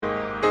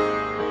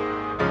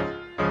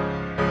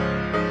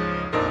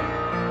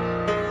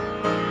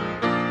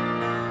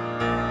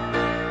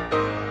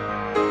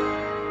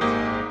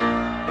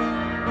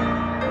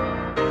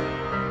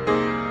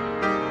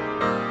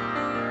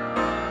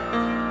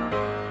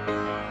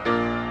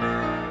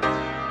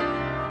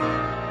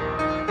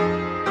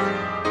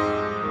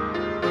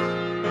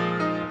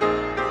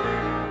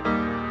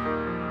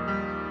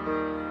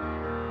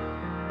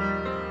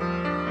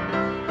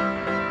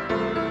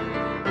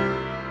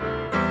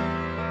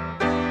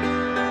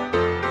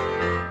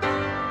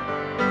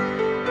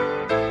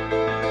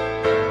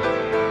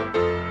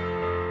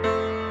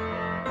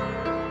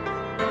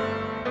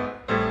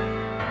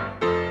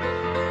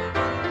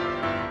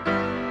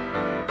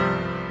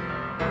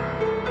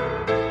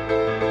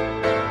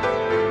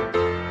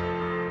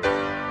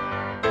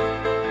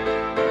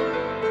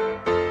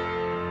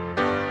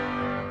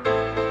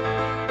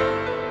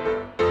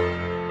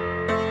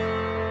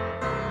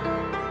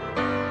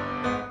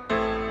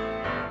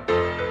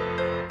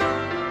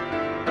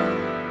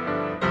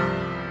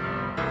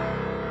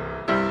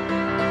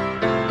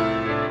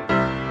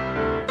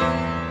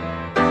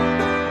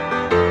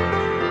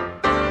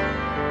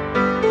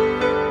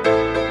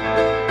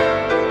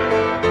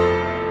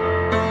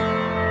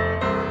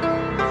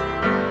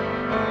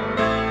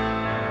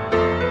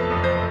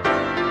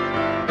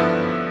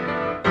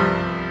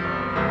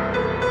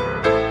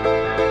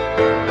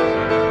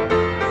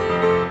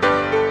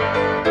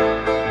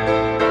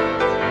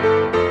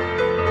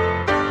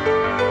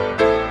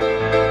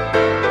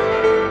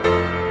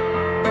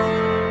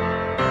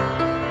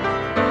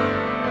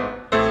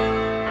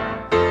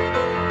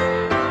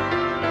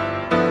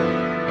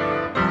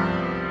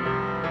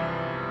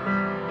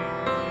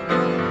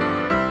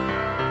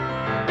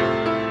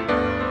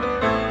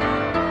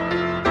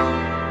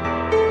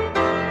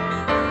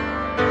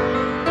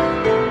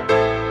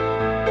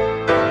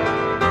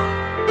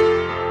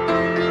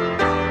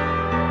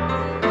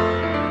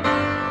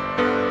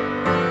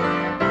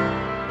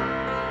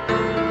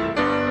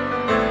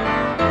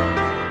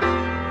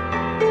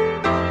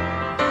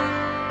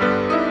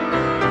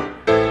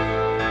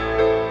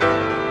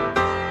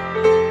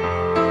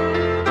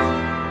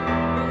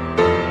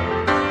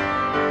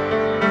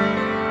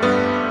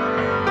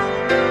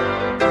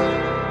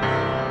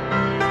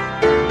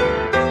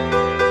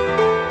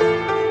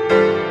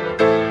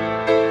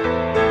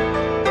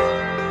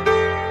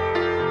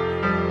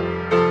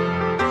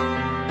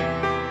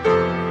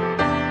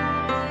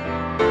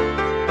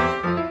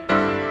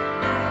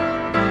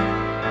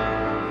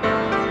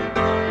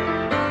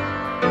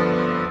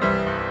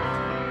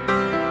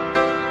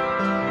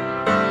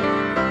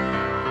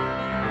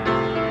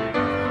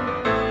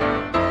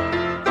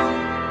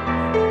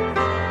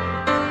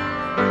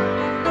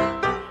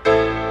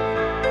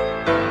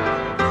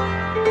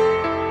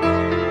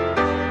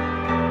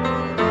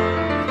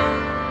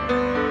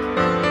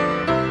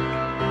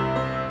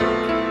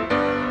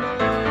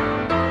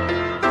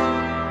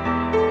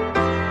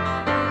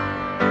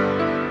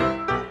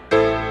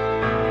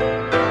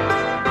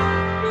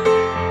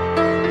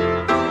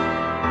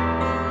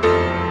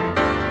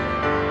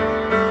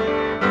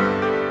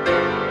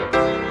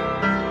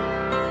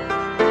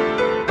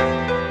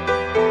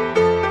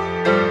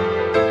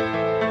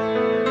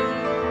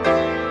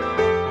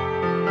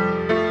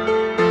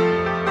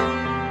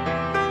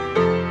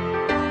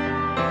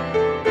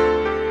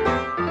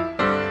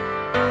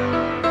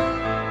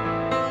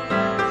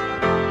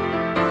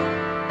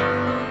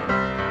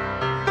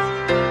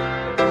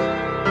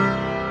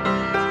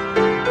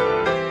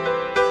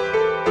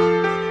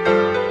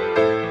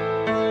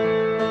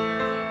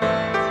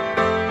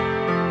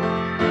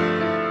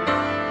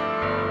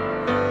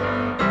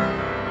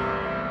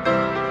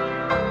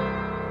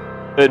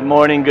Good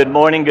morning, good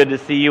morning. Good to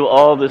see you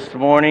all this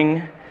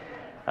morning.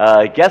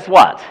 Guess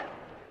what?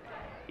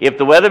 If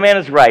the weatherman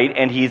is right,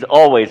 and he's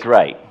always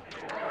right,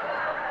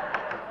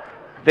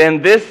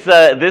 then this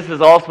is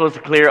all supposed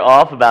to clear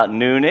off about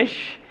noonish.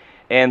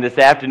 And this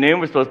afternoon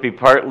we're supposed to be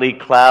partly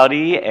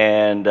cloudy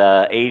and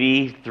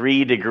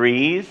 83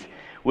 degrees,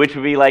 which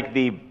would be like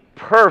the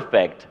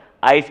perfect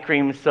ice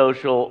cream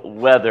social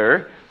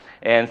weather.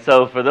 And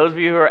so for those of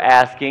you who are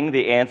asking,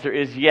 the answer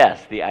is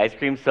yes. The ice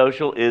cream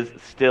social is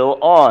still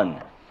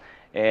on.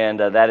 And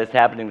that is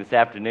happening this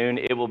afternoon.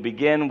 It will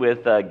begin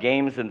with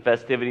games and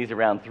festivities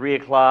around 3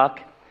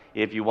 o'clock.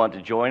 If you want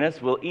to join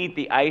us, we'll eat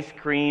the ice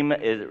cream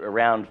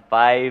around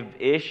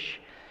 5-ish.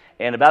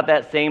 And about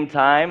that same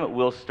time,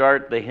 we'll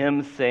start the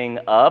hymn sing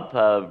up.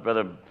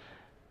 Brother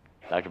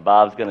Dr.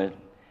 Bob's going to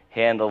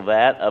handle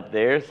that up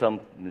there. So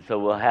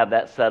we'll have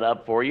that set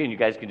up for you, and you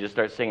guys can just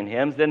start singing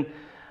hymns. Then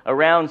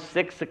around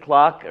 6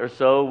 o'clock or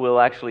so, we'll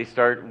actually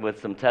start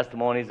with some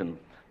testimonies and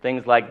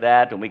things like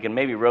that, and we can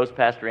maybe roast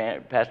Pastor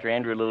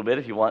Andrew a little bit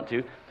if you want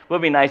to. We'll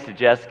be nice to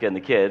Jessica and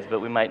the kids, but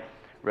we might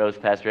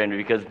roast Pastor Andrew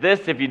because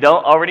this, if you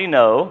don't already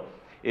know,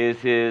 is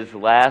his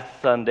last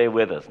Sunday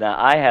with us.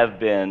 Now, I have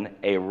been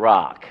a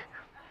rock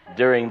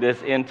during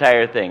this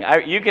entire thing.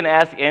 You can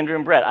ask Andrew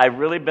and Brett. I've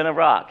really been a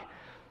rock.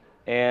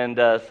 And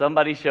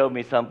somebody showed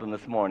me something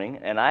this morning,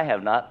 and I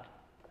have not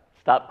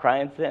stopped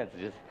crying since.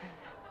 Just,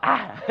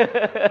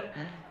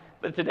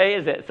 But today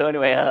is it. So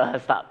anyway,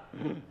 stop.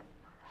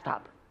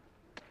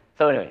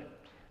 So anyway,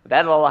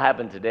 that'll all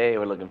happen today.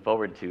 We're looking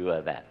forward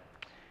to that.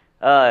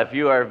 If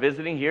you are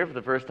visiting here for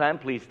the first time,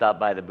 please stop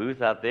by the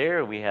booth out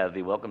there. We have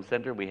the Welcome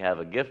Center. We have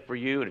a gift for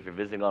you. And if you're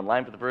visiting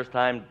online for the first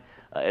time,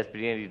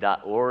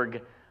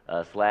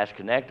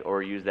 spdunity.org/connect,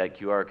 or use that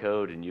QR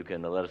code, and you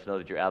can let us know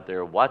that you're out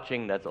there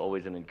watching. That's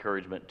always an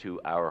encouragement to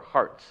our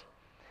hearts.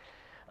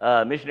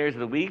 Missionaries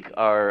of the week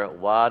are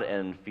Wad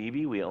and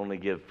Phoebe. We only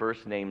give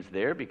first names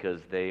there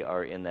because they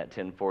are in that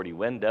 1040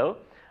 window.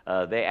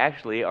 They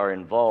actually are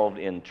involved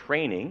in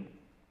training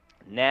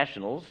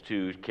nationals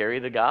to carry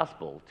the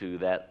gospel to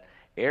that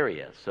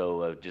area.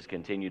 So just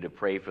continue to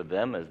pray for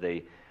them as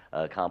they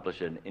accomplish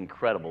an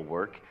incredible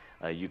work.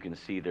 You can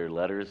see their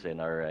letters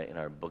in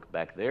our book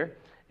back there,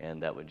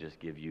 and that would just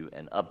give you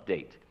an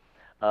update.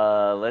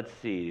 Let's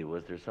see,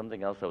 was there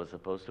something else I was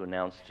supposed to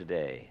announce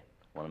today?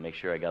 I want to make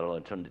sure I got all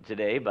of it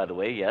today. By the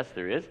way, yes,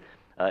 there is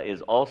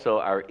also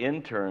our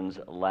interns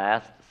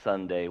last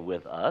Sunday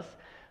with us.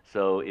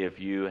 So if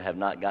you have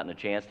not gotten a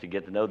chance to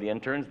get to know the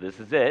interns, this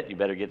is it. You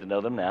better get to know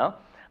them now.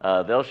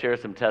 They'll share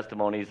some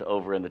testimonies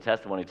over in the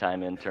testimony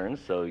time interns,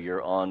 so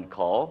you're on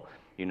call.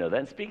 You know that.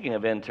 And speaking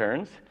of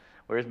interns,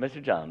 where's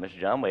Mr. John? Mr.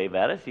 John, wave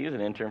at us. He was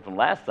an intern from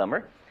last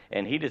summer,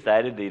 and he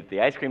decided the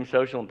ice cream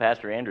social and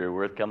Pastor Andrew are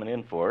worth coming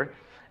in for.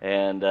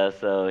 And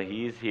so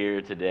he's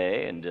here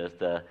today and just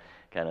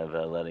kind of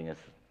letting us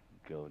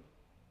go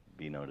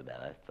be known to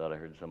that. I thought I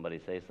heard somebody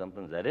say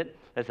something. Is that it?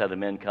 That's how the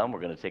men come. We're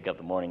going to take up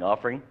the morning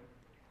offering.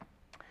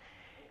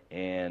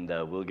 And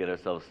we'll get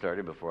ourselves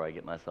started before I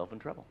get myself in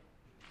trouble.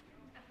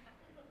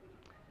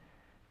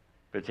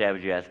 But Chad, would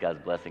you ask God's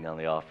blessing on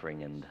the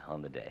offering and on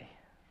the day?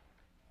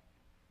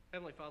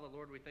 Heavenly Father,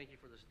 Lord, we thank you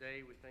for this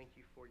day. We thank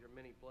you for your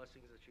many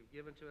blessings that you've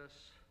given to us.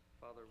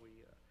 Father, we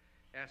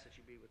ask that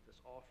you be with this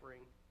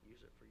offering.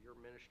 Use it for your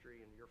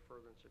ministry and your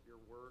furtherance of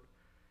your word.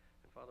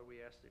 And Father,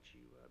 we ask that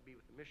you be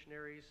with the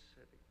missionaries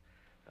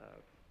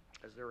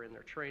as they're in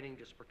their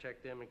training. Just protect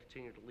them and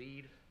continue to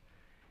lead.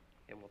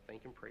 And we'll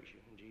thank and praise you.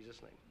 In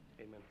Jesus' name,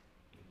 amen.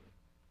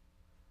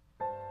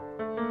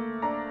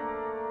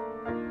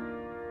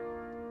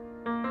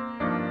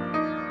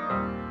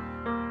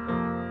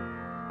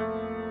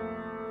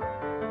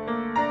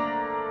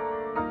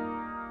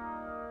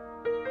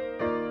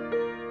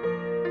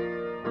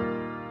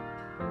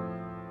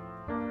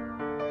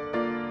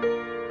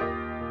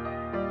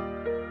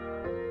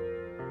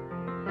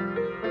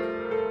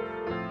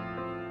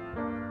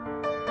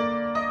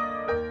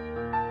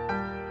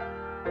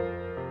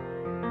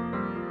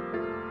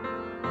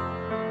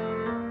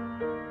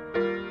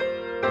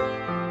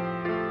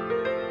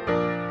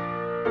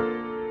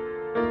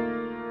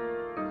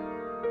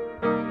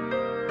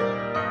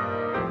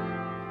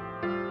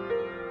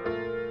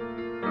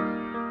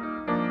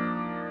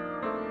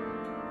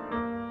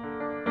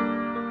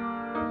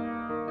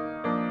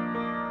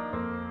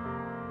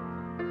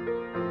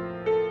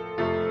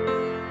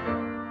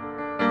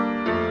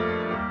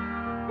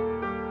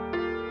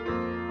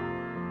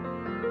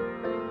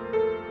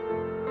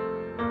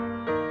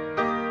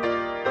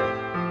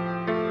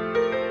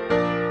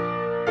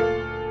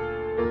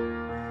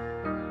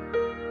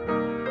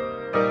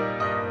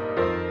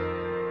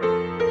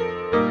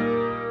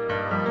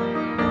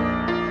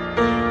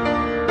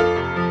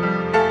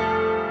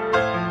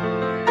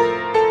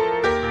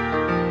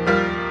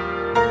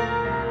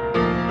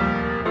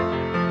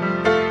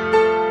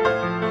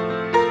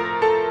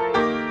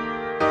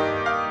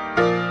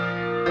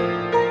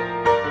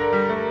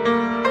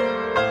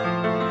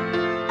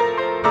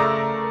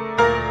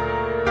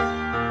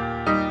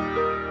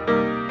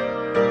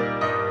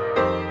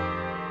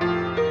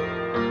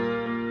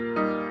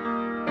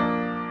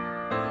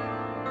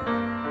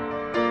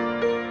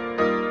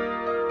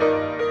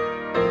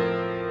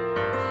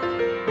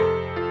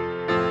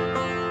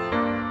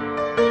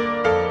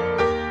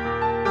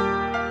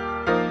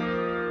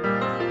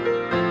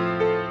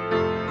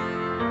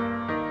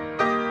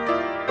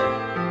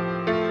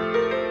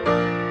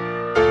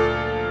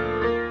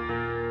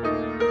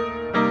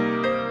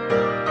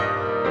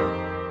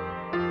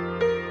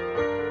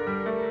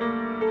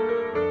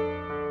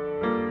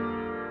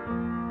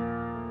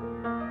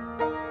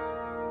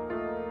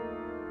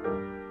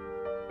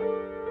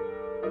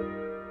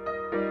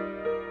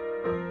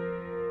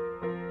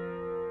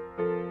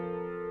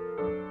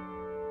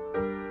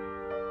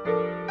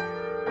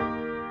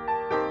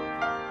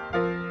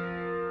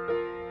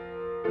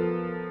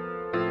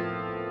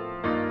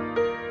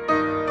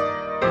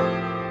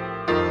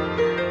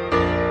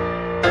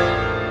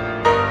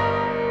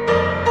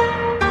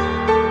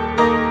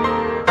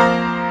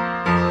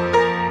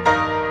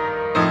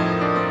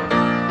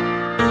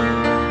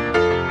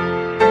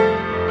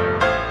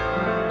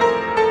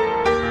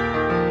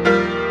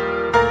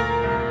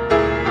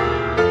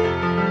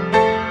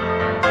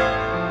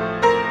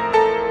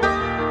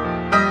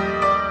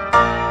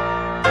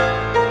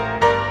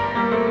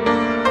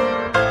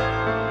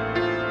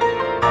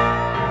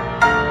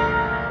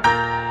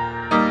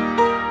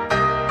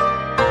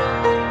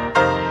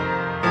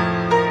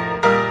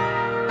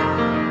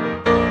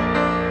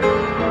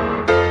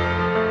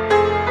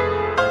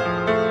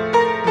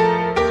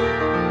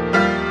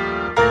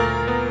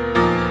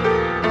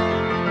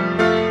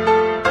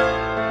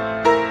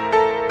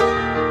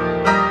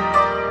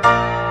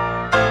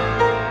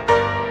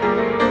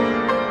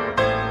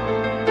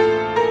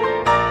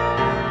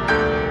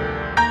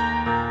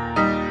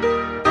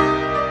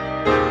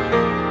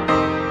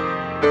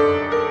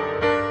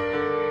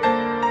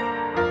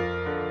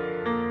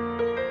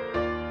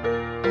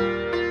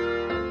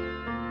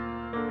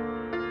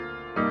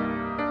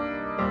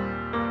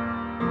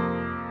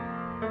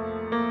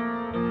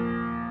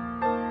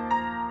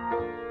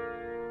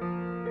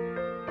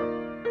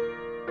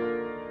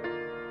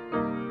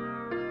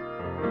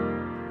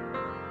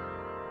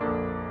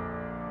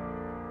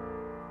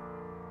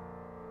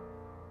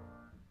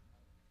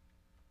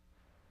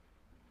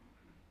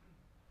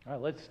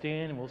 Let's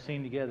stand and we'll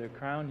sing together,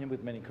 Crown Him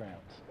with Many Crowns.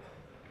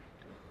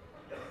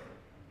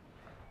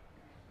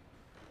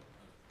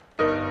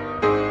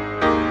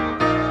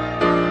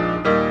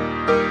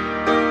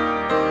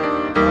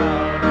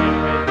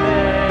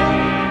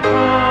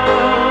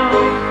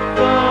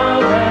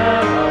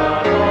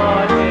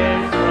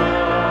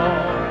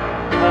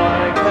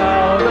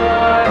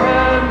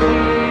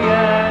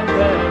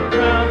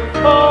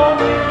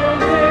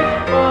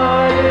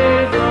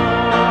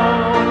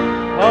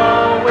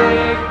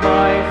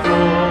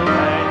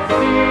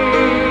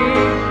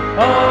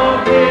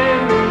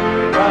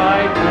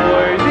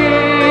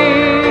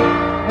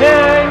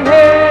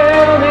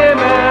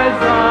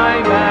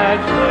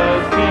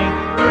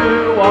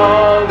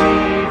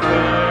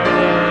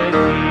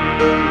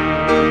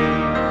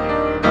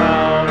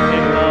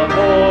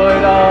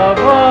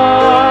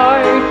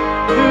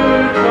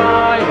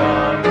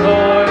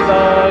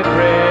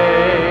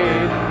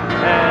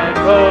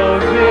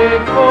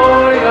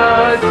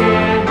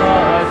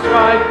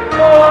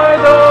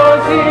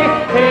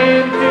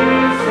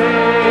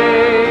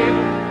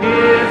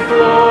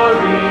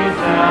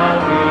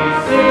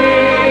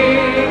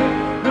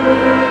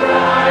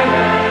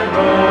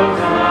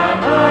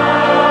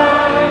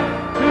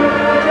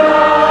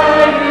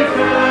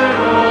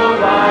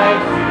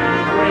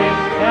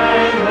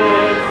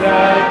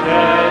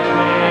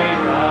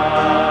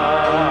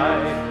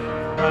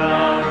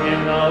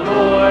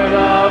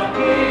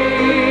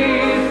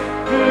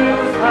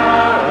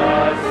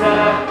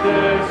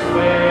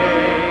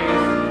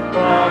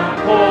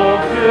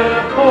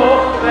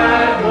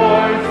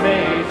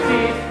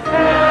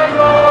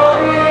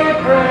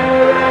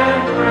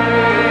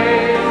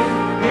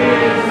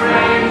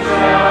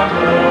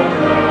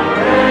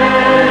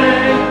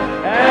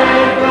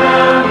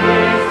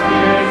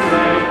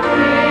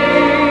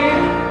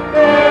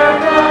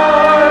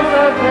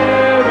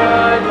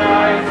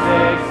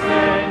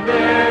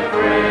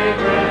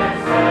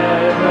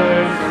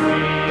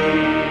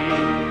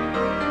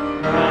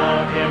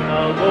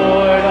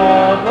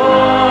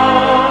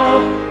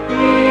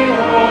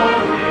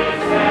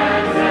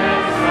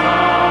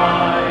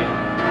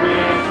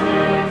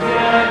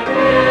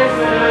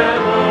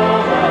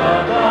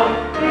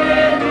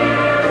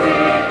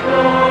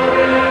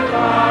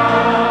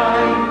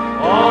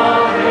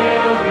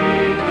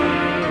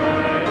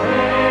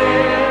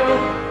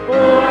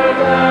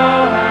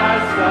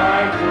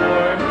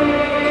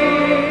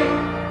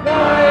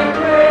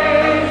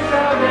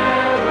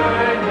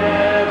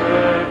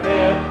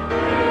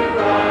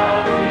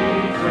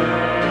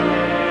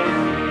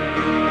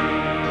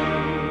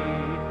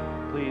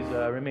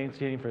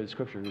 For the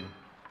scripture reading.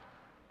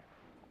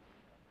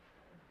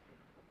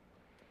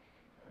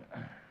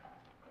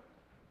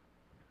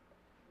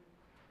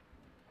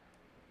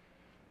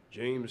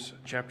 James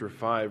chapter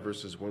 5,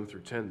 verses 1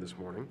 through 10 this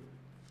morning.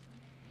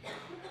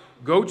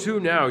 Go to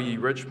now, ye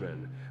rich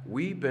men,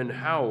 weep and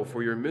howl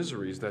for your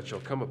miseries that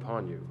shall come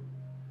upon you.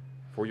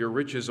 For your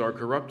riches are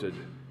corrupted,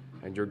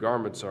 and your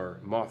garments are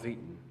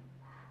moth-eaten.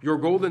 Your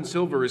gold and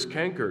silver is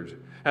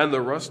cankered, and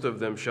the rust of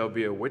them shall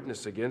be a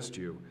witness against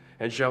you,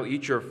 and shall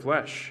eat your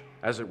flesh,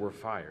 as it were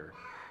fire.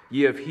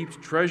 Ye have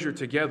heaped treasure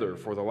together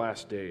for the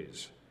last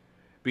days.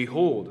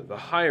 Behold, the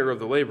hire of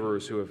the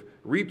laborers who have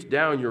reaped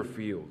down your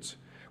fields,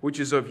 which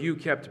is of you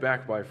kept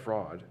back by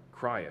fraud,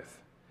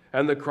 crieth.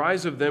 And the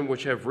cries of them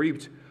which have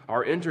reaped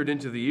are entered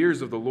into the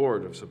ears of the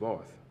Lord of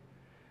Sabaoth.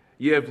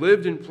 Ye have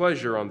lived in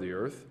pleasure on the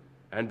earth,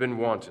 and been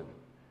wanton.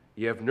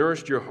 Ye have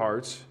nourished your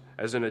hearts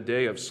as in a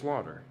day of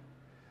slaughter.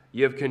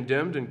 Ye have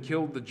condemned and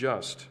killed the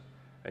just,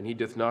 and he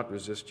doth not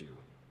resist you.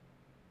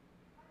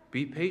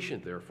 Be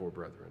patient, therefore,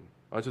 brethren,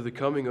 unto the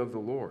coming of the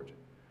Lord.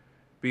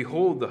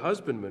 Behold, the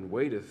husbandman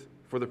waiteth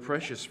for the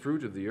precious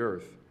fruit of the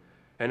earth,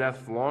 and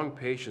hath long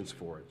patience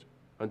for it,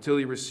 until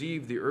he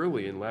receive the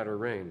early and latter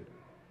rain.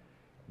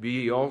 Be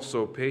ye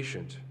also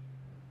patient.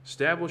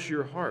 Establish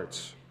your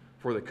hearts,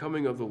 for the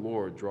coming of the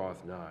Lord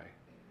draweth nigh.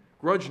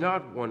 Grudge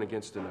not one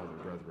against another,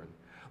 brethren,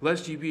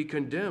 lest ye be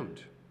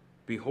condemned.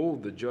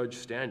 Behold, the judge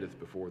standeth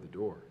before the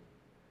door.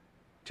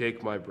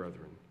 Take, my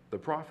brethren, the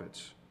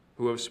prophets,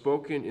 who have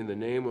spoken in the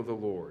name of the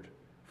Lord,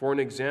 for an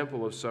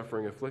example of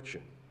suffering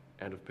affliction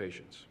and of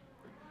patience.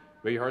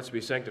 May your hearts be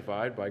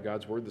sanctified by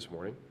God's word this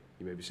morning.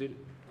 You may be seated.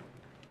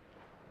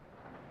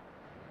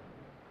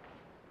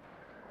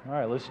 All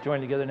right, let's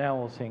join together now.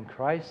 We'll sing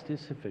Christ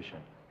is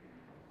Sufficient.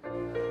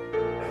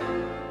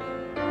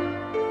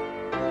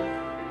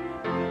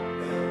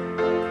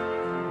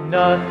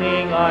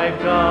 Nothing I've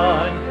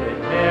done could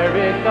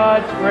merit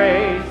God's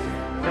grace.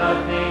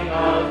 Nothing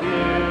I'll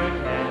do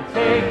can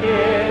take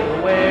it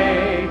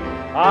away.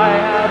 I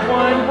have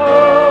one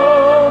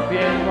hope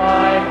in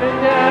life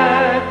and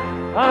death.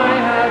 I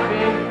have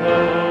been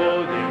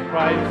clothed in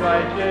Christ's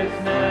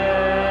righteousness.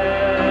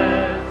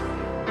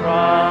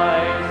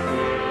 Christ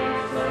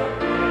is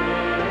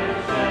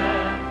sufficient.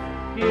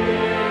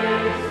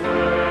 His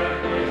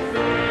work is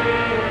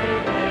finished.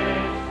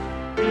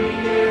 He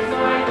is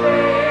my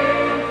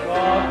faith,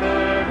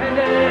 author and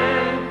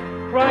end.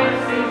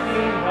 Christ is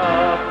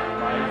enough,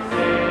 my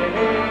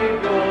Savior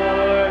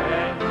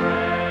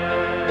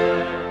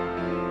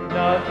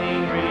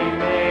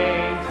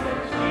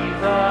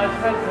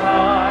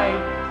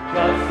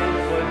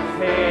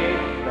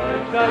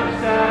touch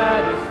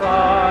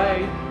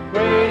satisfied.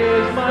 Great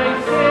is my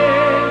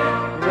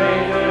sin,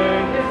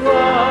 greater His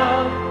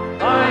love.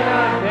 I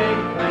have been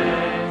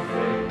cleansed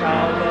with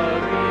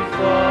Calvary's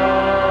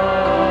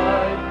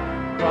blood.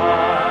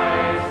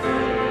 Christ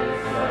is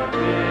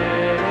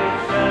sufficient.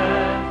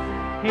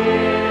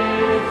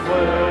 His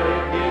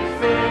work is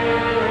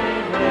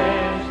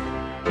finished.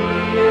 He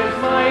is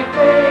my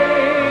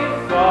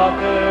faith,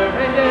 author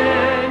and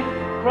end.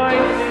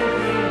 Christ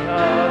is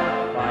enough,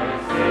 my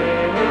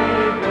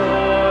Savior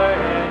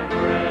and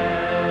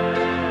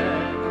friend.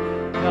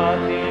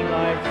 Nothing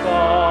I've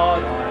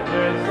sought on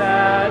earth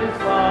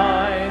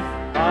satisfies.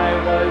 I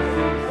was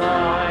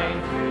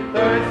designed to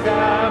thirst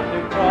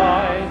after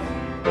Christ.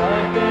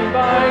 Drunken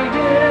by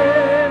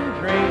Him,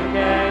 drink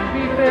and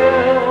be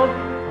filled.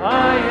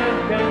 I am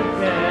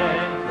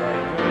content,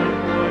 like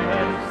earthward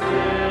and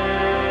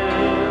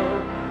still.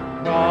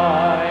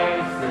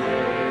 Christ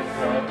is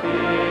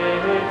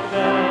sufficient.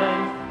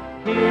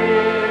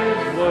 His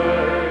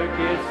work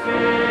is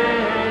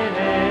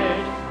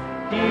finished.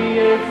 He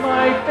is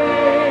my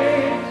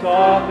faith's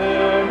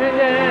author and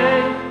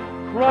end.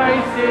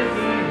 Christ is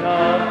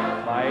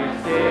enough, my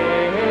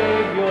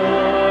Savior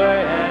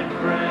and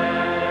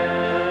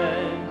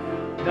friend.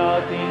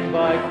 Nothing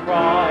but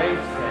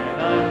Christ can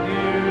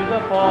undo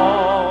the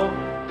fall.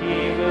 He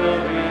will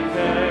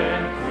return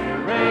to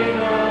reign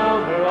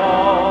over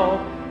all.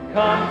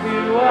 Come to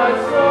us,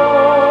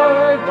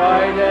 Lord,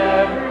 right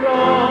every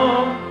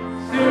wrong.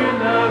 Soon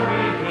the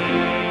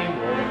redeemed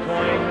will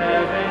join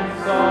heaven's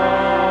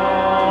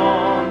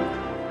song.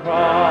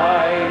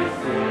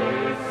 Christ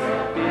is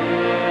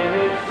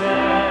sufficient.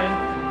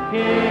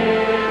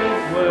 His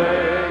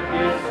work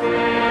is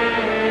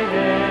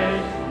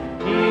finished.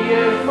 He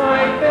is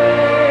my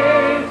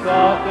faith's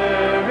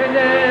author and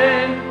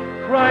end.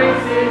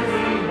 Christ is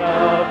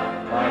enough,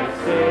 my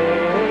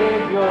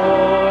Savior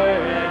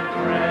and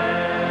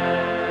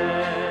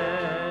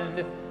friend.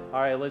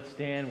 All right, let's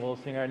stand. We'll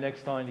sing our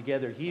next song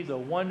together. He's a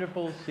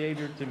wonderful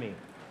Savior to me.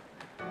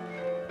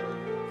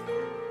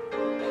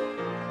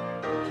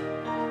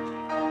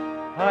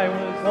 I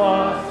was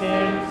lost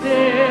in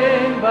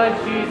sin, but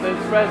Jesus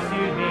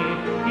rescued me.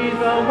 He's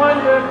a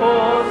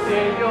wonderful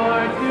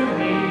Savior to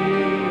me.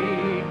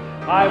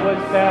 I was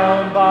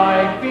bound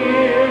by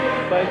fear,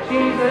 but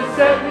Jesus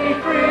set me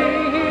free.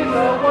 He's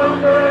a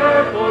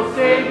wonderful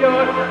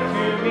Savior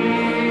to me.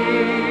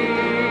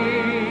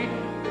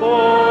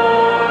 For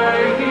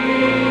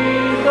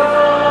He's a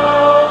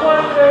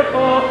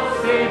wonderful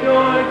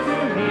Savior to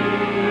me.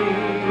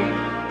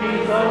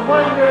 He's a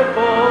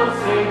wonderful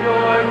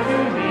Savior to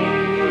me.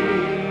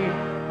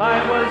 I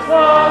was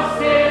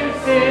lost in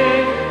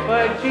sin,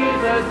 but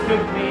Jesus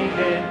took me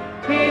in.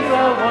 He's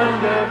a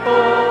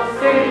wonderful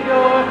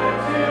Savior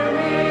to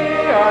me.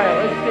 All right,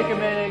 let's take a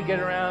minute, get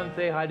around,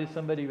 say hi to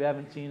somebody we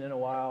haven't seen in a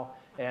while,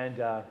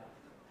 and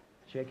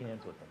shake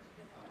hands with them.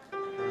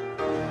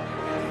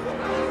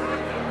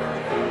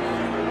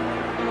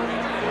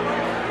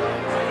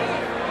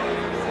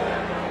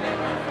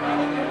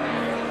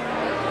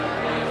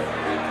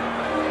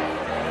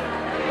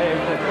 Hey,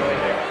 what's up, Joey?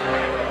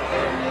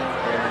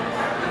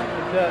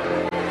 What's up?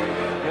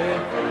 Good.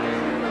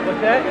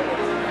 What's that?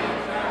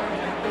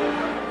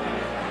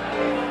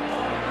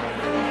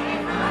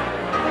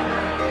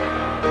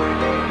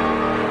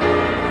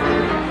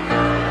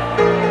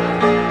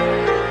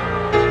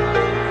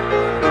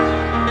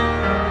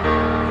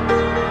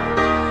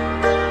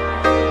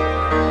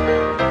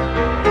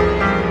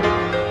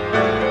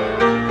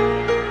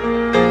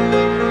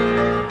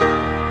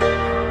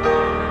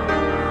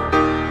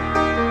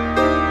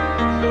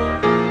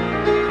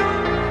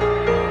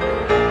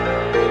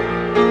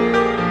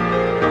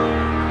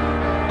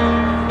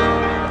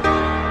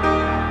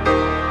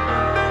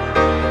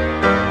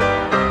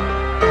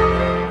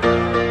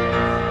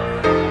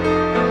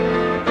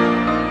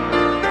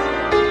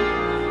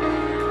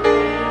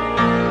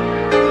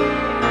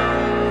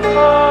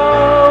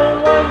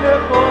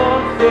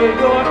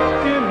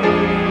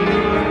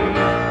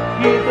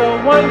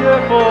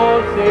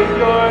 Wonderful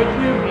Savior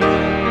to me.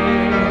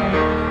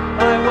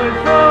 I was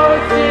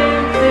lost in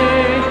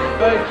sin,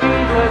 but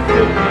Jesus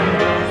took me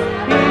in.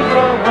 He's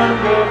a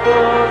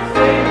wonderful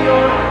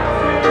Savior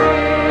to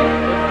me.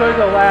 Let's go to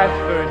the last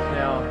verse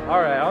now.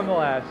 All right, on the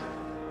last.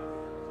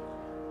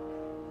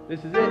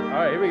 This is it.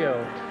 All right, here we go.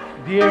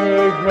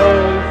 Dearer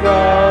grows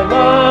the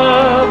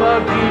love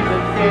of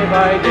Jesus day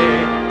by day.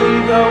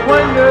 He's a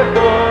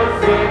wonderful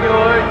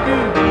Savior to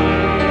me.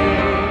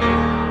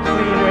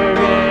 Sweeter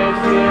is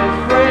His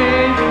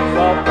praise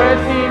while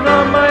pressing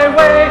on my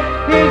way.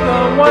 He's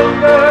a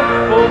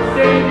wonderful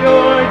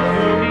Savior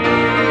to me.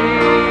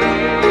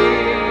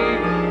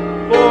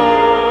 For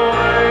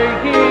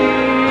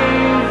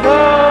He's a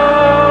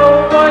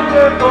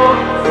wonderful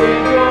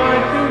Savior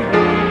to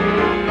me.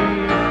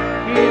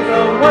 He's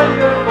a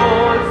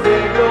wonderful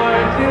Savior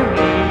to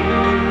me.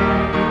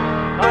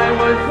 I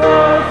was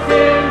lost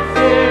in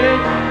sin,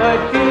 but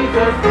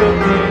Jesus took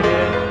me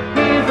in.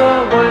 He's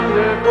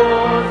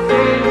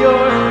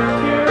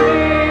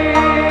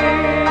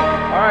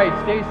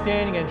right, stay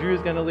standing, and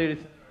Drew's going to lead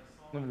us in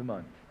our Song of the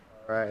Month.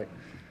 All right.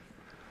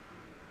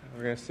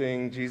 We're going to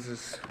sing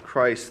Jesus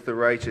Christ the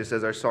Righteous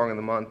as our Song of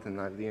the Month, and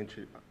I have the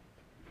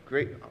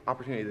great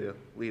opportunity to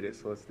lead it,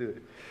 so let's do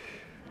it.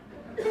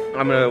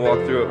 I'm going to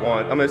walk through it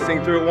once. I'm going to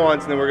sing through it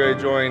once, and then we're going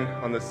to join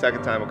on the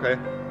second time, okay?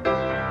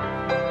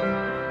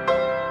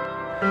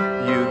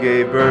 You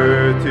gave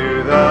birth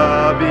to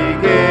the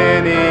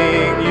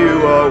beginning,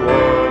 you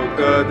awoke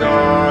the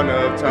dawn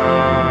of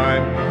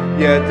time,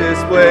 yet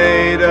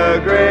displayed a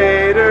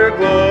greater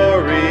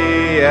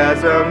glory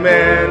as a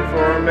man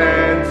for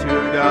men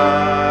to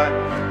die.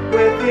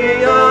 With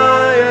the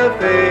eye of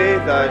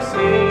faith I've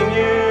seen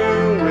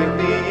you, with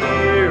the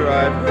ear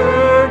I've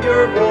heard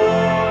your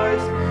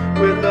voice,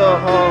 with the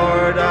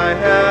heart I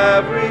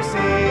have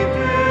received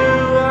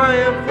you, I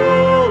am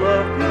full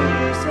of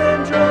peace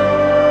and joy.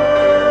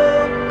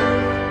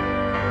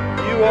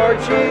 You are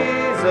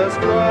Jesus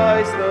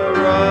Christ the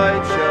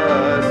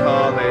righteous,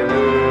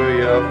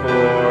 hallelujah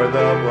for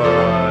the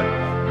blood,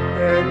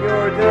 and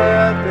your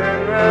death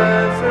and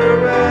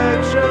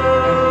resurrection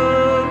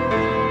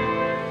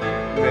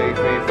make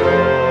me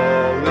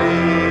fully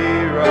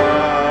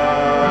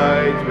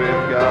right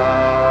with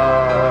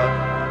God.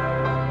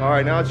 All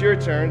right, now it's your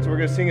turn, so we're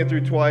going to sing it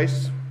through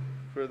twice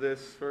for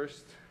this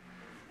first.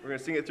 We're going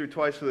to sing it through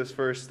twice for this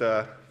first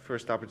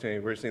opportunity.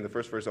 We're going to sing the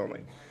first verse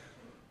only.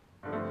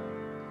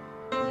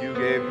 You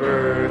gave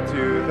birth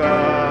to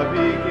the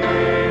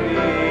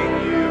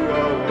beginning, you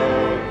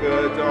awoke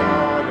the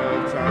dawn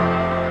of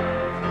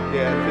time,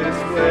 yet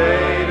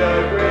displayed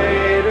a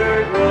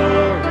greater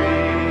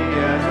glory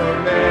as a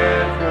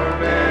man for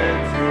men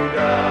to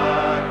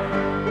die.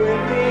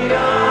 With the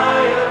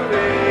eye of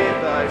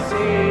faith I've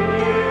seen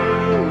you,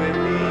 with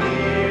the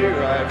ear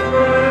I've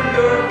heard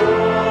your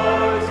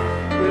voice,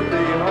 with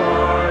the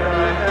heart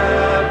I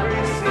have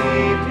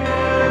received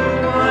you,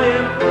 I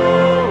am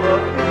full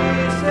of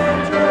peace and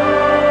joy.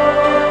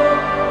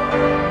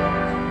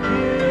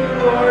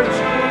 You are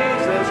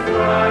Jesus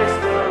Christ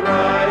the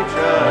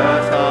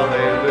righteous,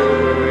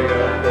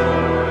 hallelujah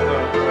for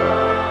the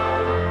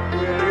blood,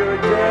 with your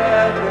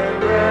death and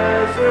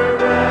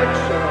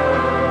resurrection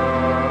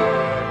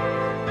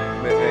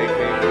make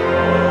me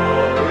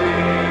fully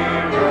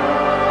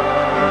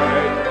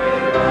right with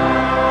God.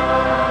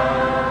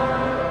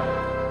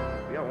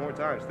 We got one more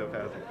time still,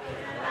 Pastor.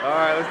 All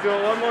right, let's do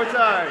it one more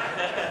time.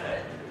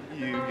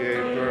 You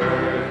gave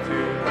birth to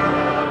the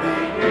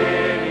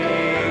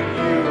beginning,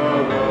 you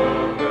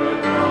awoke the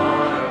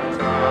dawn of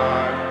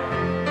time,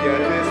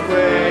 yet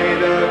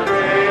displayed a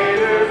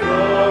greater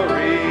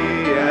glory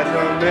as a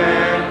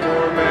man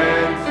for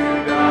men to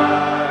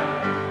die.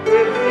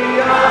 With the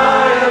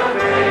eye of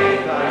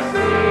faith I've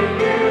seen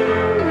you,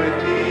 with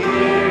the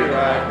ear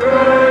I've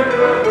heard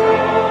your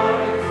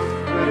voice,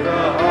 with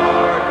the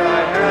heart I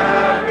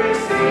have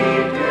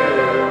received you,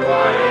 I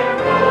am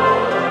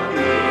full of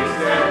peace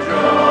and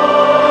joy.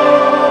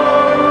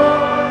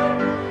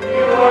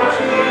 You are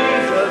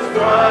Jesus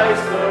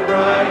Christ the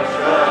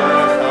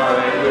righteous,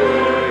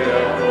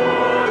 hallelujah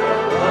for the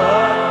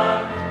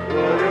blood,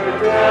 for your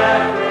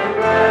death and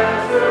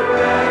resurrection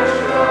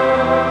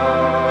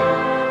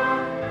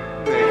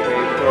make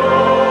me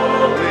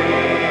fully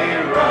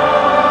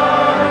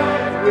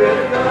right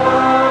with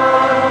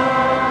God.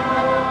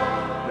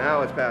 Now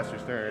it's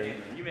Pastor's turn.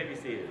 You may be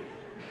seated.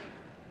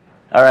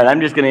 All right,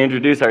 I'm just going to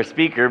introduce our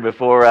speaker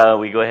before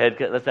we go ahead.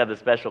 Let's have the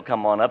special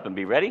come on up and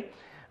be ready.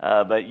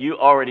 But you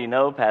already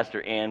know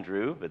Pastor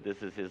Andrew, but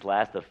this is his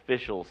last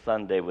official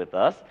Sunday with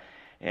us,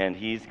 and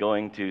he's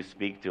going to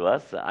speak to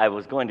us. I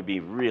was going to be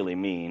really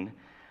mean.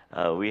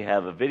 We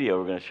have a video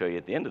we're going to show you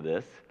at the end of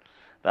this,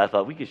 but I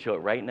thought we could show it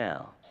right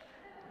now.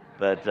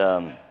 But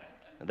I'm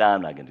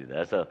not going to do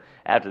that. So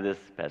after this,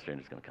 Pastor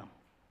Andrew's going to come.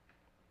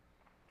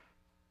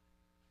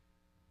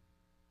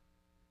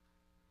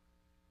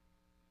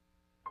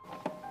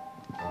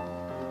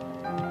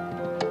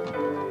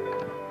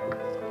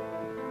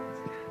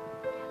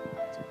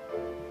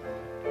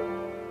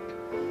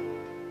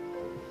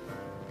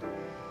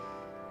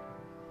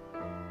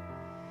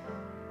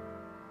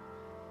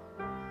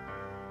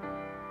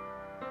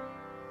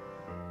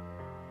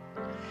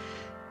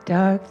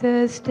 Dark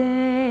the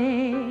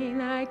stain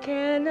I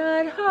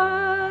cannot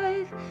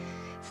hide,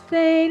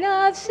 stain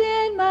of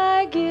sin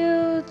my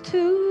guilt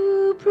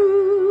to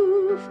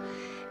prove,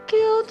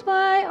 guilt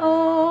my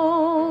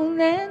own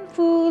and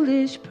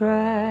foolish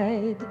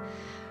pride,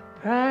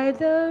 pride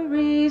the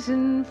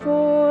reason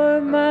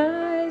for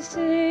my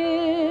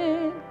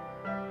sin.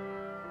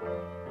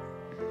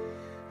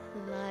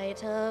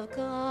 Light of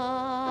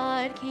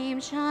God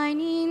came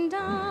shining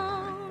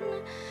down,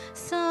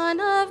 Son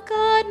of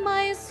God,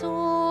 my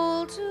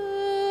soul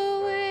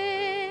to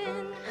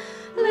win,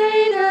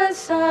 laid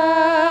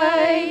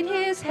aside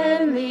his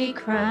heavenly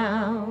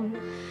crown,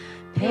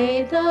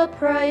 paid the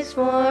price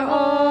for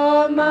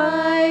all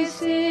my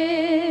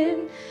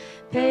sin,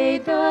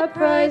 paid the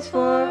price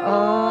for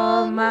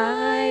all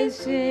my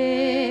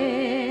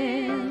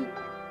sin.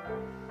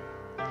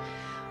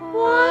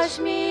 Wash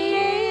me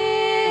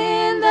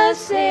in the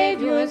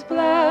Savior's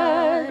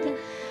blood,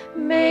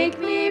 Make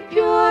me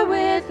pure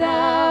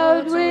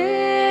without,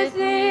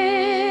 within.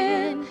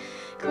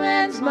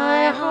 Cleanse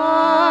my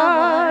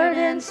heart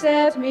and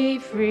set me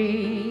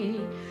free.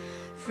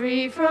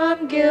 Free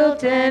from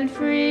guilt and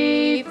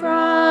free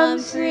from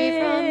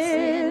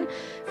sin.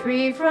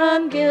 Free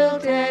from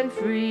guilt and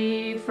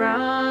free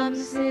from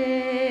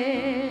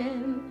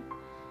sin.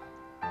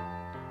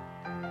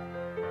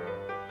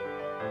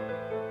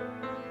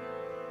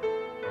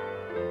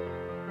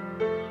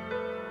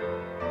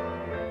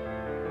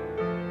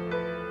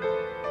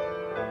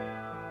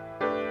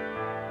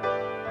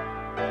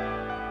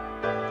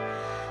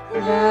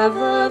 Love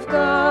of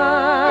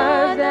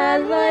God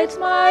that lights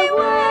my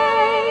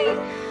way,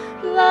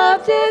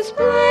 love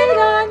displayed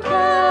on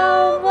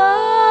Calvary,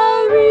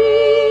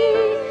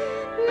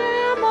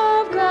 Lamb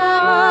of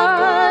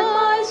God,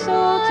 my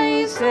soul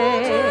to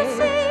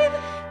save,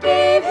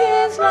 gave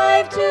his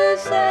life to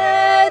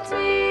set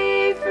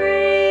me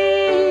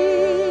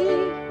free.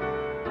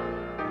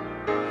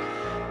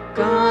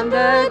 Gone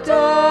the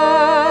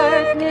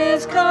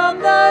darkness, come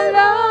the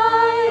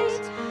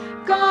light,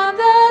 gone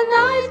the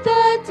night,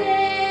 the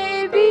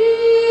day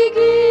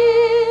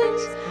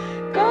begins.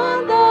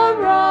 Gone the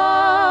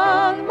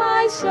wrong,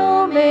 my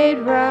soul made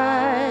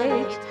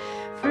right.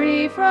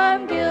 Free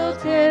from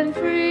guilt and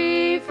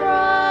free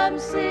from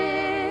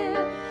sin.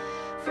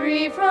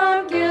 Free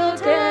from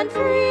guilt and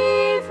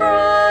free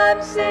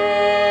from sin.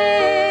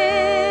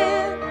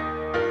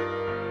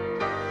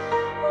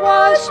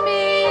 Wash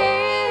me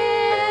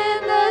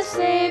in the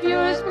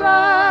Savior's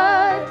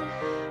blood.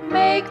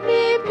 Make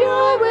me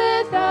pure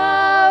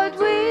without,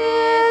 within.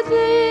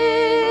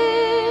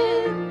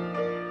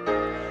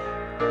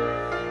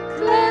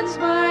 Cleanse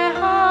my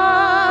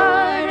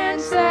heart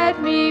and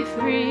set me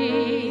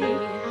free.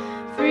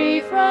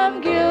 Free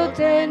from guilt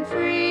and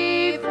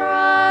free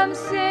from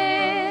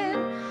sin.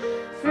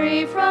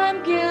 Free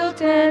from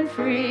guilt and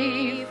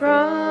free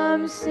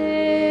from sin.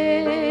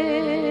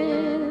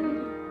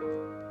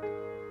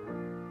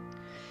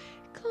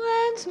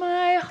 Cleanse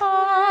my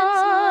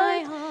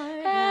heart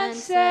and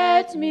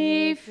set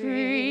me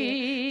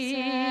free.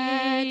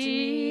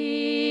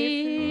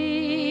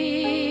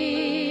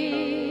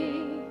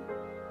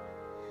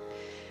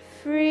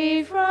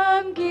 Free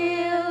from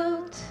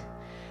guilt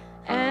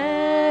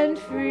and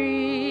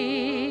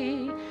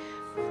free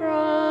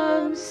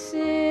from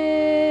sin.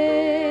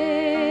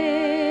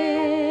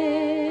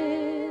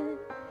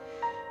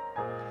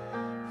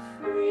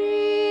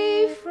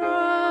 Free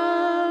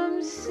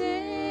from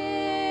sin.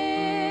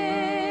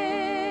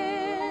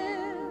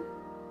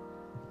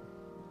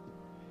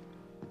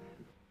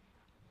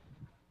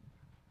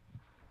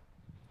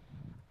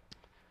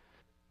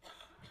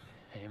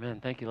 Amen.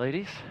 Thank you,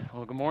 ladies.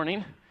 Well, good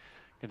morning.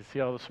 Good to see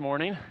you all this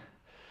morning.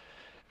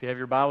 If you have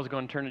your Bibles, go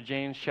and turn to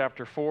James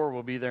chapter 4.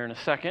 We'll be there in a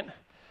second.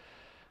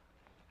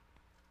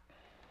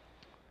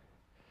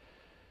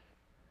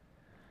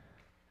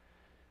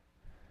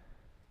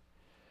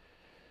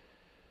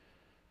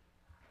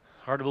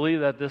 Hard to believe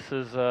that this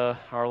is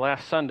our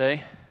last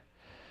Sunday.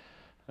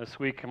 This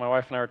week, my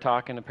wife and I were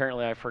talking.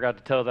 Apparently, I forgot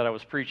to tell her that I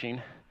was preaching.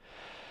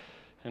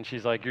 And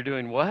she's like, "You're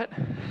doing what?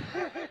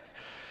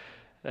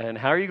 And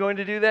how are you going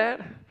to do that?"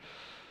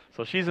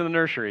 So she's in the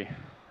nursery.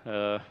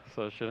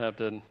 So she'll have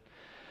to...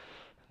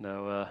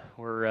 No,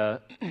 we're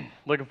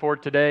looking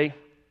forward today.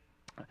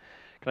 Can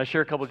I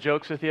share a couple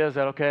jokes with you? Is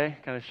that okay?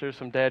 Can I share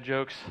some dad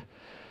jokes?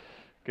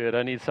 Good.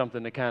 I need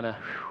something to kind of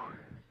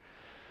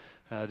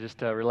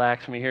just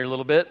relax me here a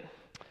little bit.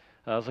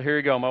 So here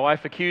you go. My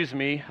wife accused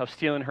me of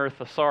stealing her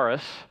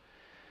thesaurus.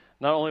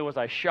 Not only was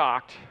I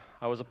shocked,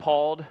 I was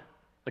appalled,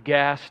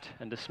 aghast,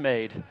 and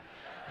dismayed.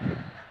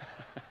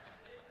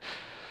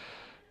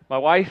 My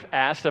wife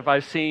asked if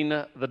I've seen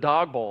the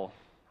Dog Bowl.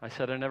 I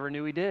said I never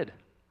knew he did.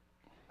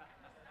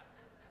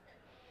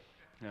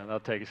 Yeah, that'll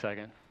take a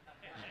second.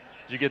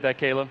 Did you get that,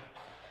 Caleb?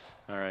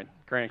 All right.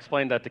 Grant,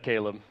 explain that to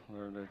Caleb.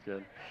 That's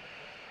good.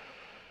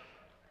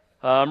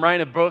 I'm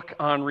writing a book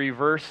on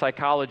reverse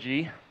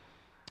psychology.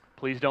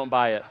 Please don't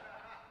buy it.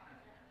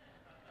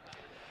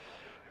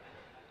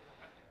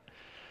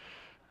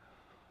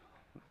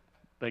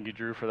 Thank you,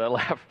 Drew, for that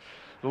laugh.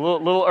 A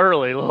little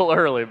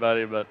early,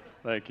 buddy, but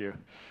thank you.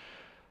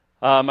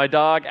 My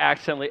dog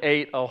accidentally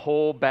ate a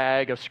whole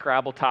bag of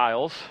Scrabble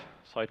tiles,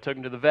 so I took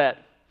him to the vet.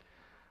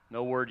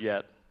 No word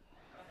yet.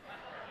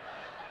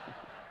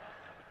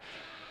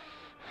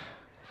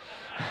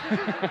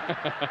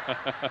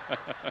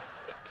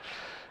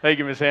 Thank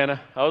you, Miss Hannah.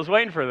 I was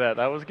waiting for that.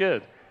 That was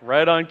good.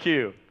 Right on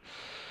cue.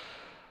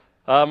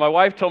 My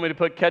wife told me to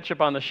put ketchup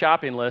on the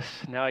shopping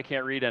list. Now I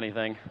can't read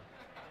anything.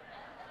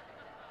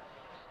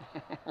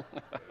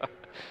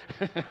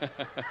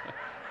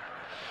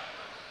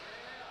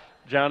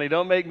 Johnny,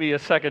 don't make me a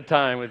second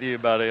time with you,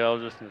 buddy. I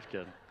was just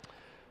kidding.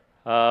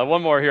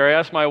 One more here. I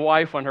asked my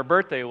wife when her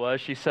birthday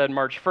was. She said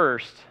March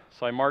 1st.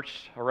 So I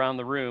marched around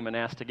the room and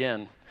asked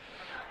again.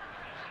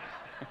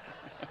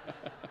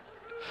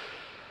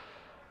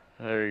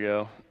 There you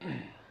go.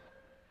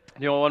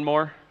 You want one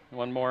more?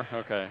 One more?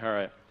 Okay, all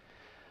right.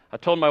 I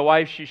told my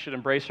wife she should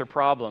embrace her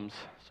problems,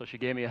 so she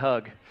gave me a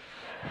hug.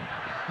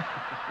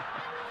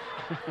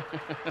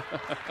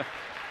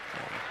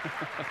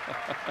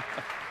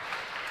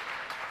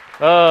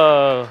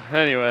 Oh,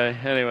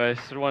 anyway,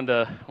 so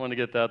wanted to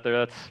get that there.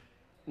 That's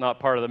not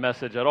part of the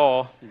message at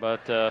all,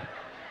 but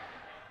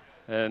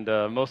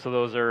most of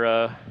those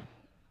are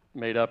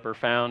made up or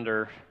found,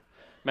 or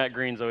Matt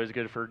Green's always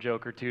good for a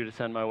joke or two to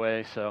send my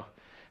way. So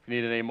if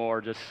you need any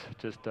more, just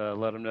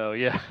let him know.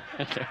 Yeah.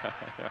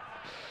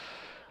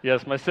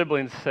 Yes, my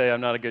siblings say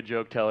I'm not a good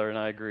joke teller, and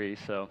I agree.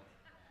 So,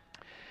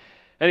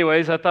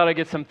 anyways, I thought I'd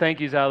get some thank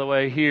yous out of the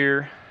way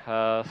here,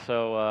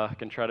 so I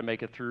can try to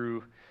make it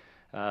through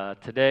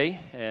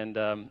today. And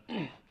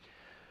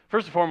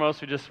first and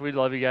foremost, we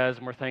love you guys,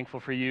 and we're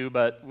thankful for you.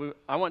 But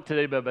I want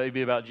today to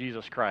be about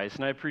Jesus Christ,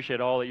 and I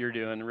appreciate all that you're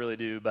doing, really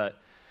do. But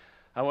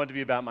I want it to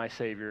be about my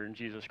Savior and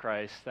Jesus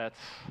Christ. That's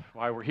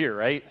why we're here,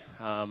 right?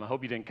 I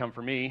hope you didn't come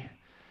for me.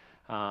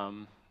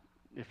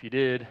 If you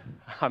did,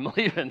 I'm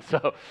leaving.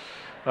 So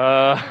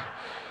I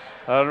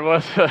don't know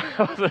what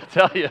to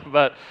tell you,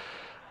 but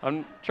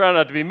I'm trying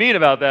not to be mean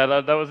about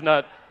that. That was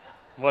not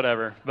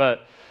whatever.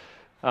 But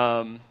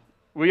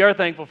we are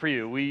thankful for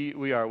you.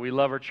 We are. We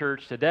love our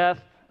church to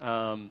death,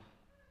 and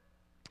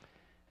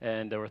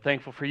we're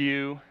thankful for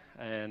you.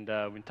 And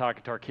we've been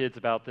talking to our kids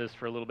about this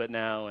for a little bit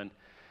now. And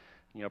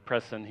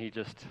Preston, he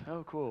just,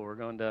 oh, cool. We're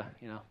going to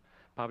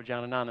Papa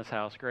John and Nana's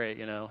house. Great.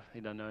 He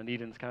doesn't know. And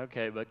Eden's kind of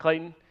okay. But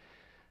Clayton,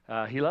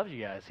 he loves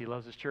you guys. He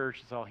loves his church.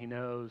 That's all he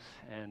knows.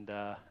 And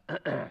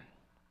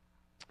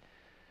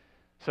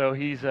so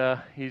he's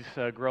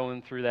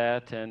growing through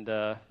that. And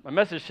my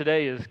message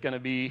today is going to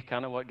be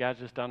kind of what God's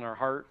just done in our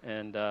heart.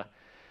 And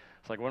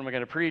it's like, what am I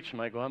going to preach? I'm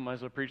like, well, I might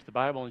as well preach the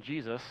Bible and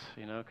Jesus,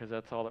 because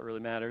that's all that really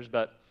matters.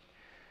 But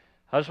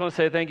I just want to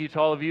say thank you to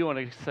all of you. I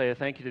want to say a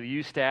thank you to the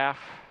youth staff.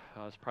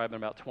 It's probably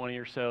been about 20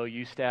 or so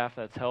youth staff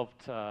that's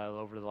helped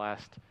over the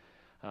last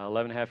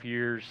 11 and a half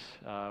years.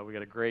 We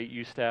got a great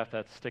youth staff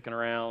that's sticking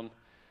around,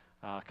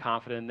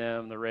 confident in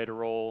them, they're ready to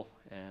roll.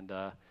 And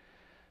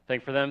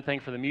thank for them.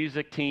 Thank for the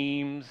music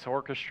teams,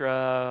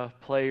 orchestra,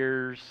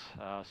 players,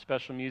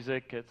 special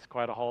music. It's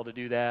quite a haul to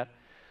do that.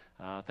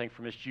 Thank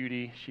for Miss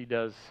Judy. She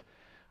does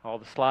all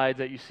the slides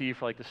that you see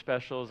for like the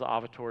specials, the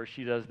offertory.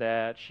 She does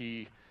that.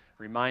 She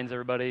reminds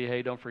everybody,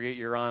 hey, don't forget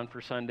you're on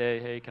for Sunday.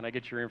 Hey, can I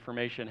get your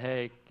information?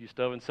 Hey, you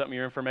still haven't sent me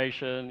your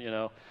information?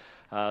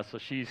 So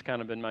she's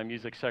kind of been my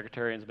music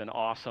secretary and has been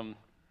awesome.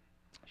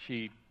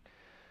 She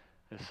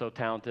is so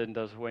talented and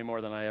does way more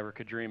than I ever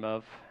could dream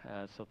of.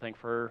 So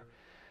thankful for her.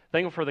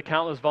 Thankful for the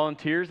countless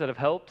volunteers that have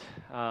helped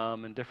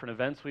in different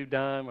events we've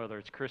done, whether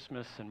it's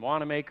Christmas and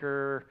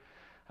Wanamaker,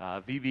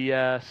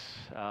 VBS,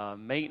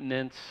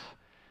 maintenance,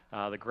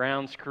 the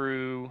grounds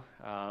crew.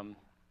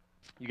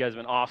 You guys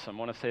have been awesome. I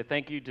want to say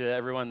thank you to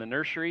everyone in the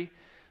nursery,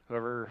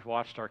 whoever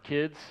watched our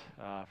kids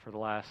for the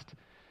last,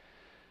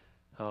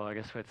 I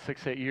guess we had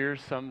 6-8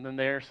 years, something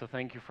there. So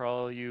thank you for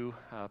all you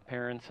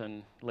parents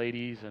and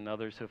ladies and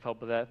others who have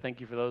helped with that. Thank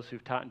you for those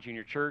who've taught in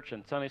junior church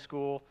and Sunday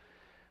school,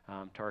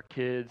 to our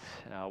kids,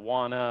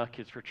 WANA,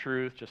 Kids for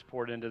Truth, just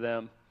poured into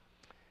them.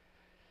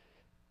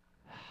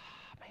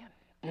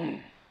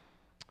 Man,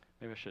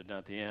 maybe I should have done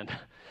at the end.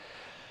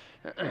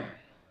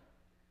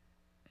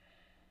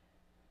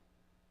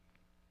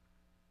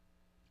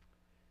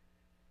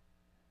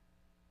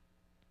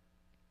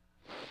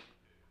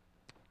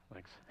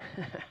 Thanks.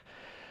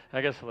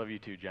 I guess I love you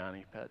too,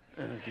 Johnny, but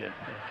good.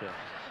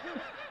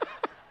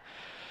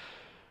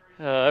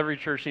 Every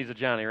church needs a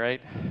Johnny,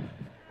 right?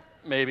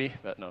 Maybe,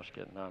 but no, just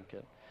kidding. No, I'm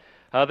kidding.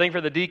 Thank you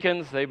for the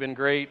deacons. They've been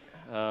great.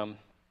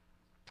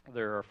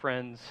 They're our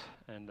friends,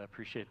 and I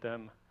appreciate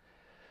them.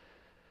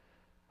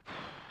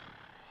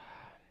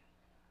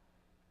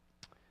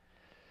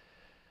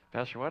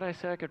 Pastor, what did I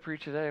say I could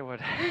preach today? What?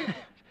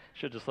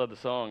 Should just love the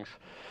songs.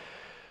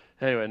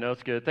 Anyway, no,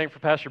 it's good. Thank you for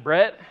Pastor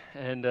Brett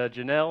and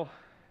Janelle.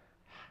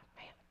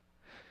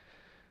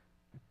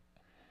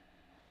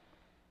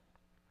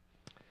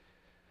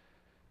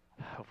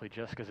 Hopefully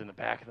Jessica's in the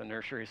back of the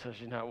nursery so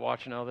she's not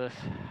watching all this.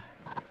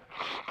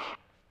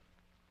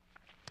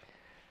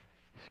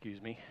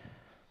 Excuse me.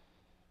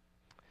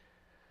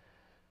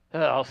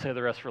 I'll say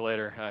the rest for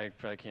later. I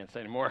probably can't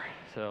say anymore.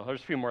 So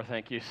there's a few more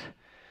thank yous.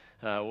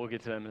 We'll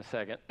get to them in a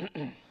second.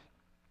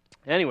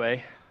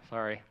 Anyway,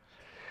 sorry.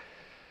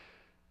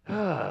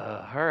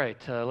 All right,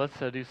 let's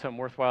do something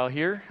worthwhile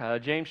here.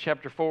 James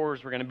chapter 4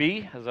 is where we're going to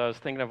be. As I was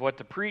thinking of what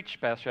to preach,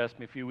 Pastor asked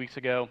me a few weeks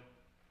ago.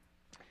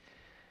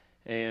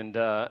 And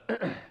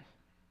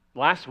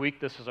last week,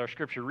 this was our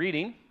scripture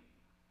reading.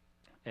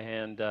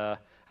 And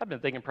I've been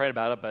thinking, praying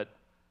about it, but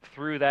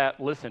through that,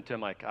 listening to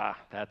him, like,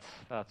 that's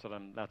what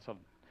the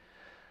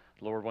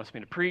Lord wants me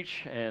to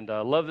preach. And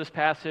love this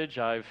passage.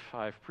 I've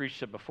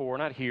preached it before,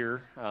 not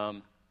here.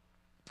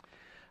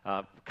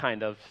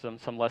 Kind of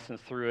some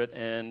lessons through it.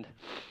 And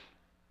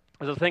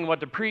as I was thinking what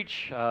to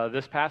preach,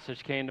 this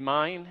passage came to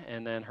mind,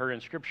 and then heard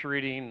in scripture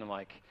reading, and I'm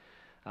like,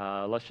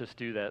 let's just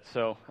do that.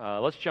 So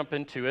let's jump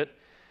into it,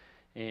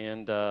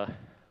 and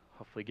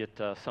hopefully get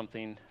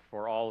something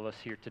for all of us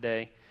here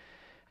today.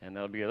 And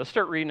that'll be good. Let's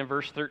start reading in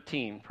verse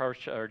 13,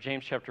 or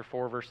James chapter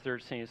 4, verse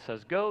 13. It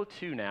says, "Go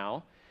to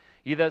now,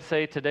 ye that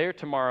say, today or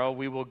tomorrow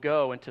we will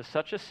go into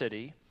such a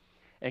city,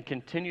 and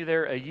continue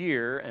there a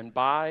year, and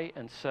buy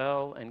and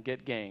sell and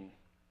get gain.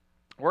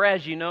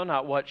 Whereas ye know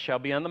not what shall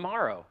be on the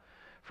morrow.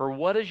 For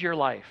what is your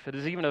life? It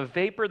is even a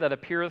vapor that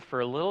appeareth for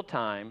a little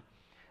time,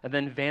 and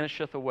then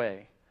vanisheth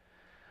away.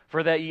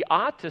 For that ye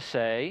ought to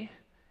say,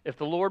 if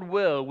the Lord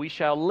will, we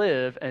shall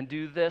live and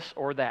do this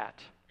or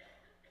that.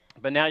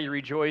 But now you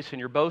rejoice in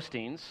your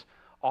boastings.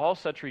 All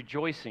such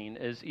rejoicing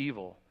is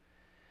evil.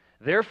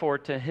 Therefore,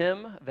 to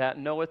him that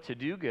knoweth to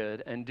do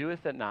good and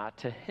doeth it not,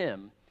 to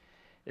him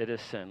it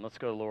is sin." Let's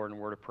go to the Lord in a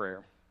word of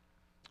prayer.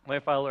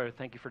 Lord, Father, Lord,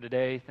 thank you for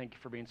today. Thank you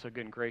for being so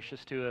good and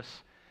gracious to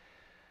us.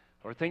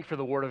 Lord, thank you for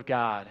the Word of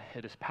God.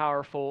 It is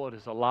powerful, it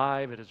is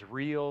alive, it is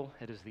real,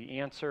 it is the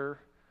answer.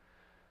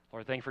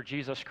 Lord, thank you for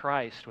Jesus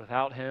Christ.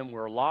 Without him,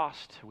 we're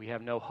lost. We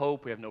have no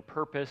hope, we have no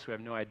purpose, we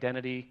have no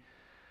identity.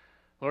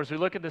 Lord, as we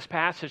look at this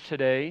passage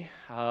today,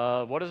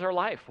 what is our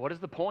life? What is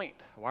the point?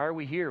 Why are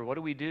we here? What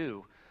do we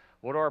do?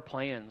 What are our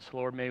plans?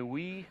 Lord, may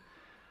we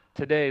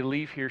today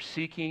leave here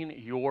seeking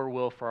your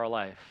will for our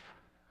life.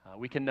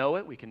 We can know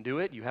it. We can do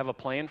it. You have a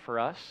plan for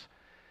us.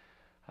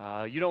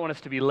 You don't want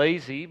us to be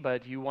lazy,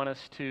 but you want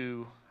us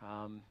to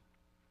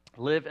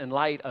live in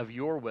light of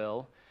your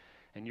will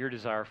and your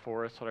desire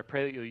for us. Lord, I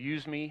pray that you'll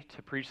use me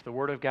to preach the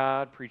Word of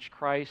God, preach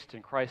Christ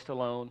and Christ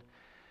alone.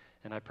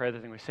 And I pray that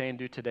everything we say and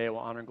do today will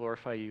honor and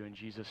glorify you in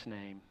Jesus'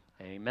 name.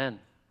 Amen.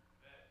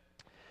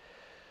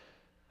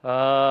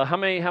 How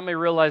many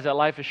realize that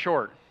life is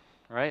short?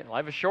 Right?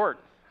 Life is short.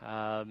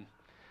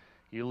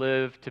 You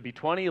live to be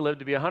 20, you live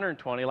to be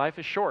 120. Life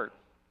is short.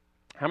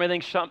 How many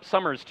think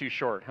summer is too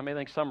short? How many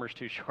think summer is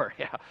too short?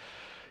 Yeah.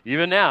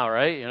 Even now,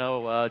 right? You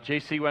know,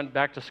 JC went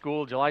back to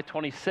school July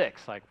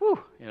 26th. Like, whew,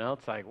 you know,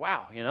 it's like,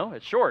 wow, you know,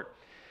 it's short.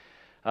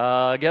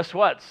 Guess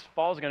what?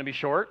 Fall's going to be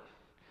short,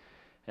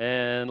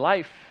 and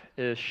life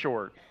is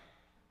short.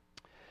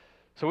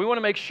 So we want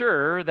to make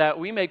sure that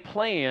we make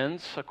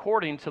plans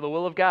according to the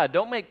will of God.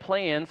 Don't make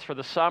plans for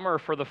the summer or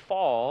for the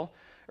fall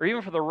or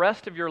even for the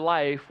rest of your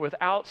life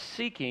without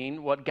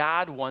seeking what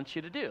God wants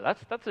you to do.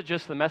 That's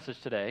just the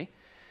message today,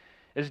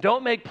 is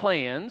don't make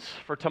plans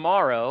for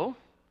tomorrow,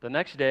 the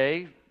next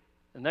day,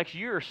 the next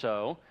year or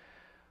so,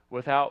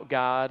 without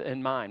God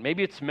in mind.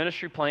 Maybe it's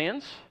ministry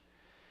plans.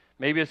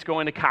 Maybe it's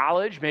going to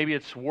college. Maybe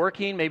it's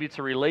working. Maybe it's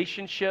a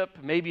relationship.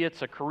 Maybe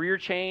it's a career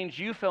change.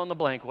 You fill in the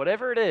blank.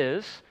 Whatever it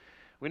is,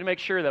 we need to make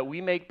sure that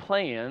we make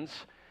plans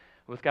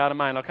with God in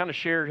mind. I'll kind of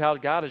share how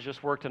God has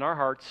just worked in our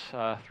hearts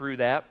through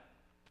that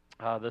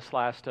this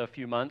last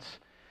few months.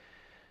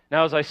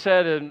 Now, as I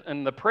said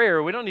in the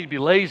prayer, we don't need to be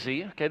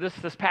lazy. Okay,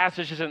 this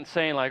passage isn't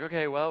saying like,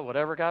 okay, well,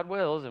 whatever God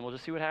wills, and we'll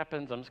just see what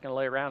happens. I'm just going to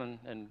lay around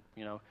and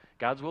you know,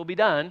 God's will be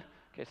done.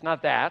 Okay, it's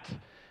not that, and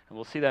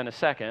we'll see that in a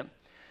second.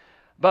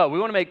 But we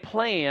want to make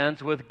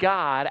plans with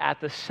God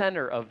at the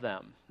center of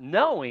them,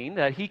 knowing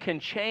that He can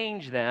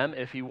change them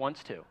if He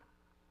wants to,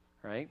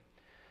 right?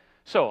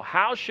 So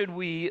how should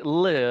we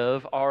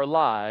live our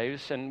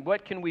lives, and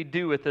what can we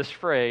do with this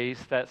phrase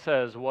that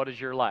says, what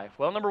is your life?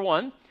 Well, number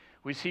one,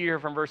 we see here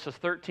from verses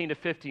 13 to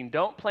 15,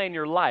 don't plan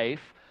your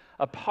life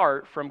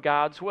apart from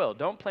God's will.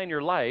 Don't plan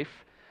your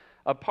life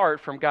apart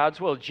from God's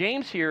will.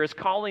 James here is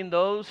calling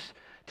those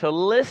to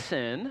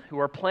listen who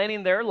are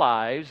planning their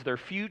lives, their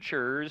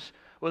futures,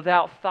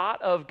 without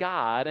thought of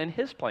God and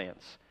His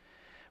plans.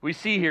 We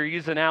see here,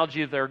 use the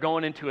analogy of they're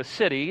going into a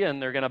city and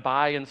they're going to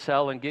buy and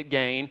sell and get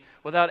gain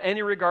without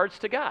any regards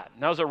to God.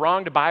 Now, is it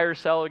wrong to buy or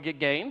sell or get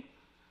gain?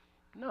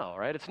 No,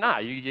 right? It's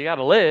not. You got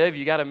to live.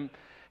 You got to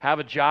have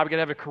a job. You got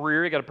to have a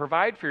career. You got to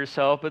provide for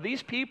yourself. But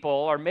these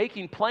people are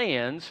making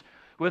plans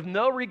with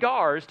no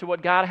regards to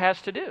what God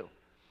has to do.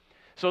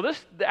 So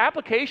the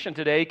application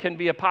today can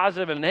be a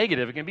positive and a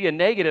negative. It can be a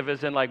negative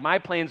as in like my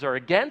plans are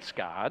against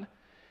God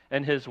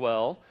and His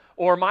will,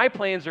 or my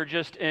plans are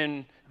just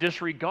in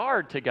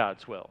disregard to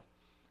God's will,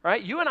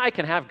 right? You and I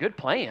can have good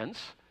plans.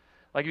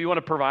 Like if you want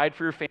to provide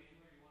for your family,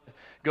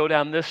 go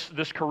down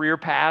this career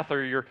path,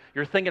 or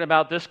you're thinking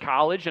about this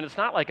college, and it's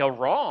not like a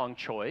wrong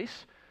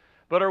choice,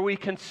 but are we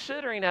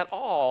considering at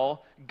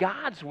all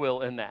God's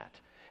will in that?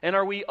 And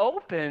are we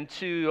open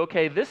to,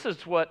 okay, this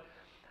is what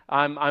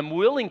I'm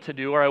willing to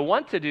do or I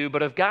want to do,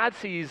 but if God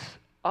sees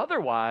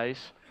otherwise,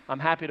 I'm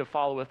happy to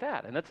follow with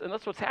that. And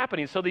that's what's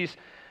happening. So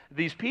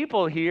these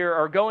people here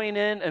are going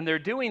in and they're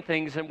doing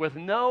things with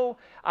no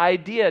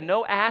idea,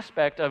 no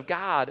aspect of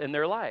God in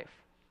their life.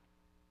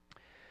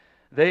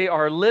 They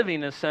are living,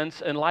 in a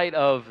sense, in light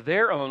of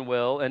their own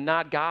will and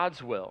not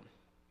God's will.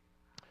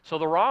 So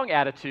the wrong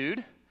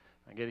attitude,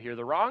 I get it here,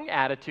 the wrong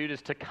attitude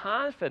is to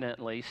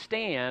confidently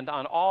stand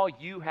on all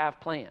you have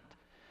planned.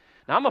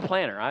 Now, I'm a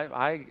planner.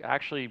 I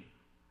actually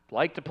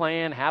like to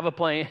plan, have a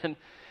plan,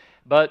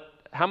 but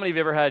how many of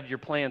you ever had your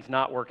plans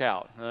not work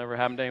out? Ever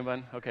happened to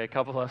anyone? Okay, a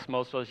couple of us,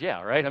 most of us,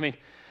 yeah, right? I mean,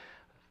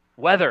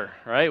 weather,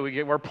 right?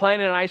 We're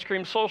planning an ice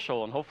cream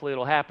social, and hopefully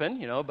it'll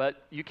happen,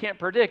 but you can't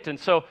predict. And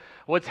so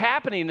what's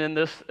happening in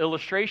this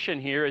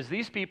illustration here is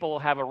these people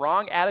have a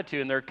wrong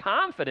attitude, and they're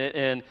confident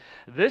in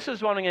this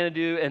is what I'm going to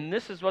do, and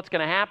this is what's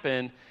going to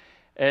happen,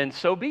 and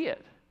so be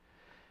it.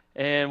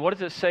 And what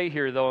does it say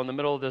here, though, in the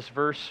middle of this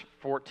verse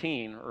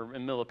 14, or in the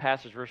middle of the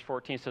passage, verse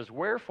 14 says,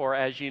 "Wherefore,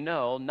 as you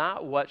know,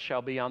 not what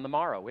shall be on the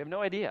morrow." We have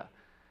no idea.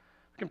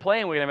 We can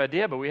plan, we can have an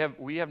idea, but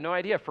we have no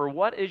idea. For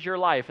what is your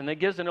life? And it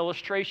gives an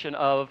illustration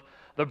of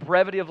the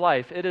brevity of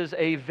life. It is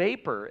a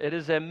vapor. It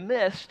is a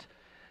mist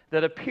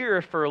that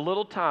appeareth for a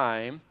little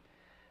time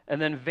and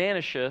then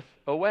vanisheth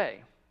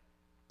away.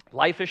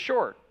 Life is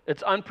short.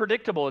 It's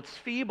unpredictable. It's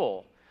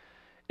feeble.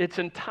 It's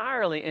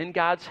entirely in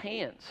God's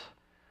hands.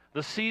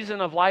 The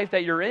season of life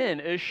that you're in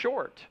is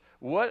short.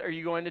 What are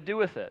you going to do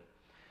with it?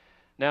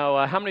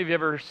 Now, how many of you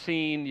have ever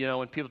seen,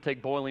 when people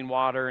take boiling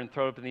water and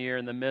throw it up in the air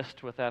in the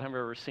mist with that? How many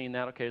have ever seen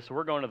that? Okay, so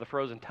we're going to the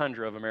frozen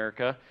tundra of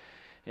America,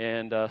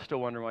 and still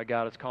wondering why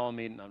God is calling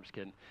me. No, I'm just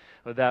kidding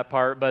with that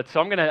part. But so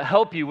I'm going to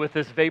help you with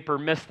this vapor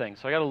mist thing.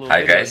 So I got a little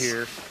Hi video guys,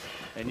 here.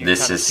 And you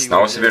this can is see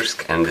what it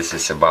Novosibirsk, and this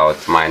is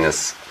about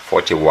minus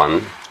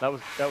 41. That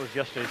was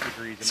yesterday's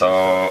degrees.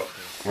 So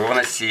we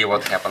want to see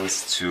what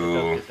happens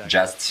to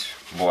just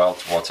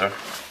boiled water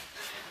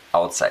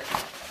outside.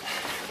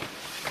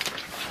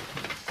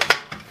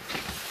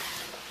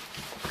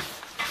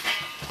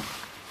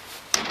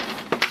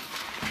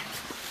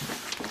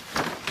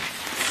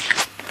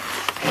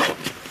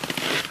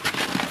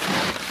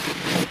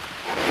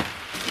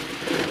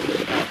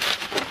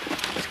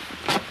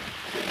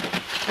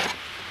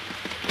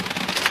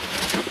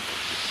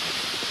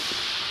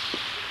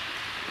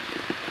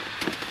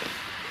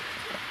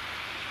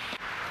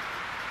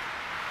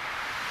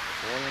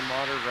 Boiling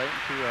water right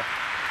into a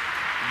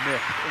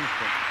mist,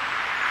 instant.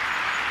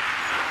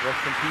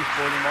 Rest in peace,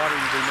 boiling water,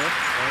 you do mist,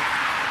 right?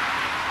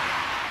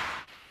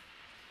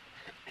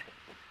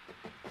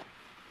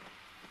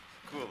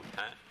 Cool,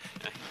 huh?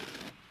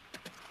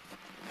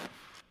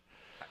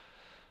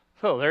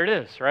 So there it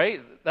is,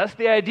 right? That's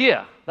the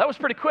idea. That was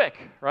pretty quick,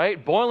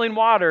 right? Boiling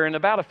water in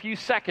about a few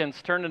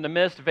seconds turned into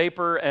mist,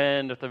 vapor,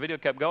 and if the video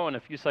kept going a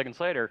few seconds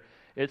later,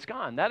 it's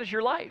gone. That is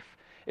your life.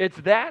 It's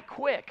that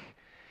quick.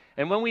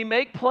 And when we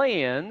make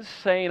plans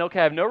saying, okay,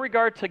 I have no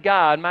regard to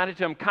God,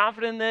 I'm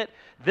confident that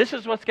this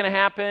is what's going to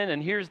happen,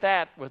 and here's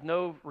that with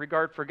no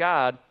regard for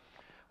God,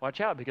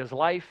 watch out, because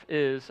life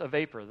is a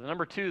vapor. The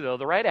number two, though,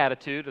 the right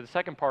attitude, or the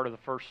second part of the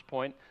first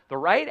point, the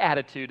right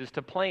attitude is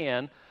to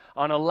plan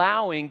on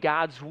allowing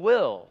God's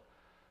will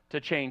to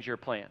change your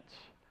plans.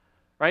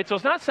 Right? So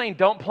it's not saying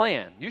don't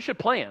plan. You should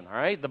plan, all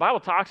right? The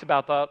Bible talks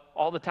about that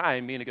all the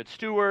time, being a good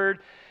steward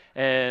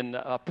and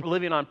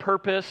living on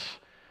purpose.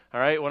 All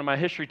right, one of my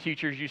history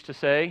teachers used to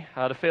say,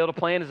 to fail to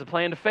plan is a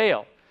plan to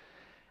fail.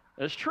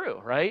 That's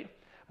true, right?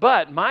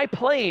 But my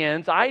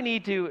plans, I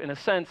need to, in a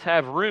sense,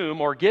 have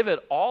room or give it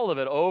all of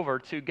it over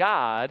to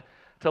God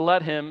to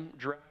let Him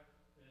direct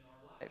in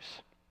our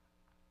lives.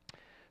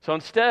 So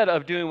instead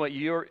of doing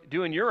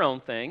your own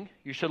thing,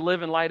 you should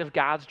live in light of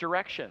God's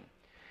direction.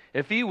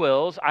 If He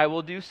wills, I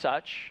will do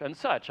such and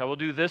such. I will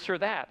do this or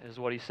that, is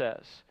what He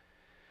says.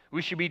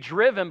 We should be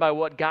driven by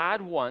what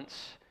God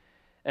wants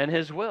and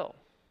His will.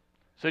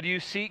 So do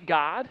you seek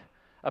God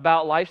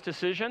about life's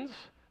decisions?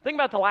 Think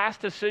about the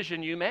last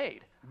decision you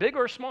made, big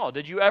or small.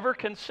 Did you ever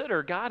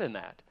consider God in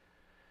that?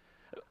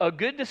 A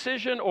good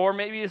decision or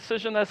maybe a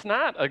decision that's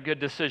not a good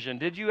decision.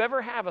 Did you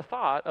ever have a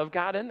thought of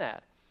God in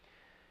that?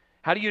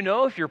 How do you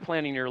know if you're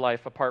planning your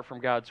life apart from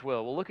God's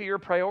will? Well, look at your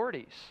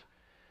priorities.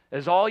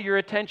 Is all your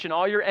attention,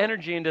 all your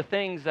energy into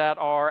things that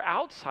are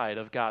outside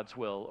of God's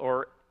will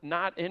or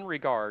not in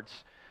regards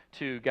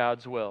to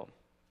God's will?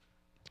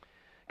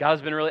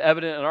 God's been really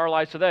evident in our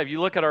lives today. If you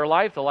look at our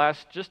life the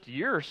last just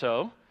year or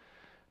so,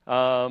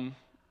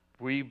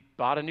 we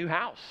bought a new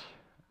house,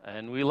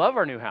 and we love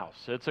our new house.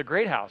 It's a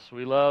great house.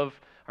 We love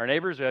our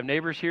neighbors. We have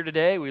neighbors here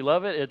today. We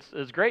love it.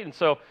 It's great. And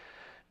so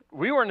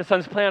we were, in a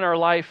sense, planning our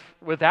life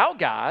without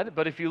God,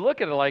 but if you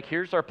look at it like,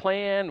 here's our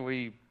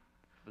plan.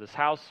 This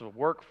house will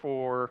work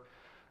for,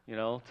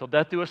 till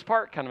death do us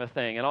part kind of a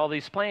thing, and all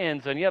these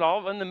plans, and yet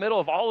all in the middle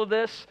of all of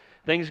this,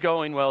 things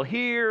going well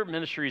here,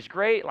 ministry's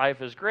great,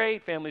 life is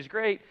great, family's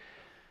great.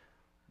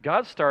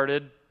 God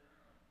started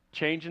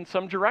changing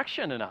some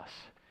direction in us.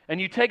 And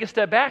you take a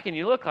step back and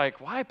you look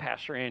like, why,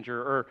 Pastor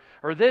Andrew?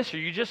 Or this, or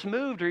you just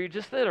moved, or you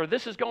just did, or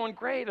this is going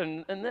great,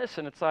 and this.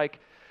 And it's like,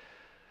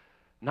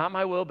 not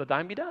my will, but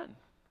thine be done.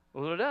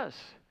 Well, it does.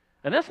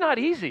 And that's not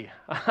easy.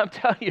 I'm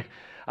telling you,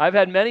 I've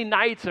had many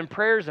nights and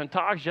prayers and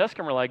talks,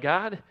 Jessica, and we're like,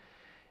 God,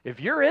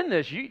 if you're in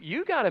this,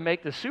 you got to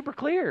make this super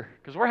clear,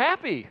 because we're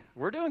happy.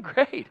 We're doing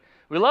great.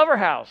 We love our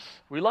house.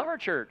 We love our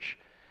church.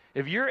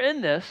 If you're in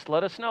this,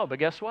 let us know. But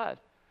guess what?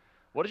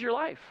 What is your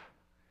life?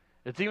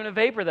 It's even a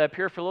vapor that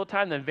appears for a little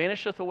time, then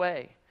vanisheth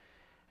away.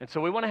 And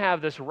so we want to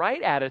have this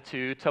right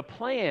attitude to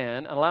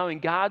plan, allowing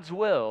God's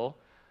will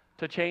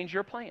to change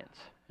your plans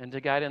and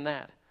to guide in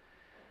that.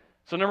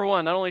 So number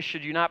one, not only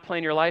should you not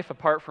plan your life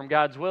apart from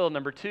God's will,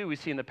 number two, we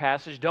see in the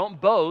passage,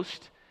 don't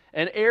boast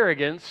and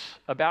arrogance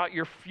about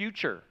your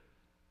future.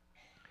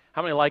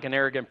 How many like an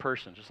arrogant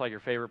person? Just like your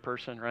favorite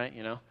person, right?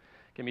 You know,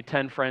 give me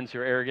 10 friends who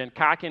are arrogant.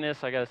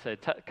 Cockiness, I got to say,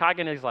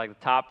 cockiness is like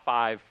the top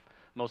 5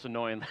 most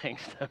annoying things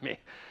to me.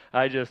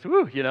 I just,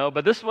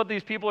 but this is what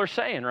these people are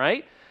saying,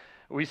 right?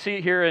 We see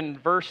it here in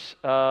verse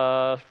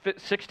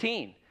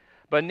 16.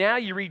 But now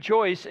you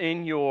rejoice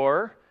in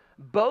your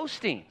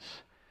boastings.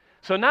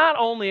 So not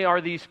only are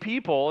these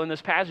people in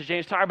this passage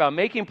James talking about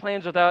making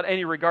plans without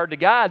any regard to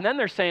God, and then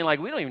they're saying like,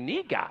 we don't even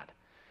need God.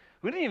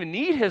 We don't even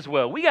need his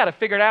will. We got to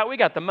figure it out. We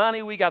got the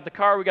money, we got the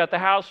car, we got the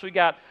house, we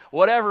got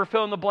whatever,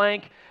 fill in the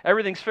blank.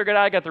 Everything's figured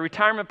out. I got the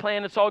retirement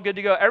plan. It's all good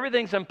to go.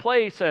 Everything's in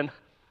place, and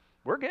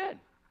we're good.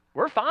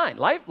 We're fine.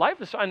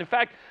 Life is fine. In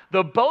fact,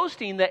 the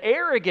boasting, the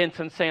arrogance,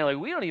 and saying like,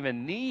 we don't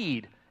even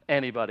need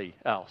anybody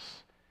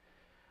else.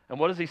 And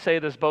what does he say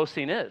this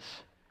boasting is?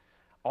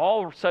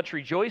 All such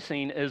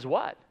rejoicing is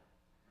what?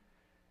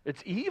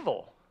 It's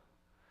evil.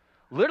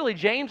 Literally,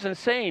 James is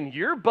saying,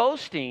 you're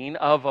boasting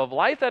of a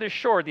life that is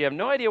short. You have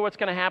no idea what's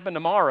going to happen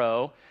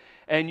tomorrow.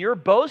 And you're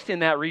boasting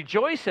that,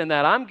 rejoicing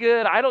that I'm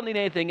good, I don't need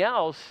anything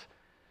else,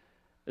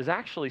 is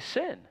actually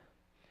sin.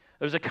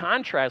 There's a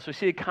contrast. We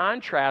see a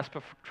contrast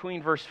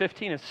between verse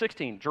 15 and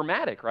 16.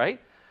 Dramatic, right?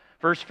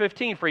 Verse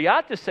 15, for he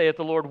ought to say, if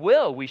the Lord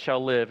will, we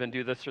shall live and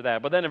do this or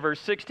that. But then in verse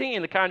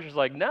 16, the contrast is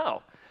like,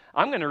 no,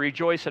 I'm going to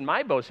rejoice in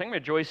my boasting. I'm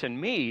going to rejoice in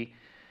me,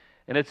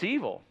 and it's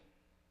evil.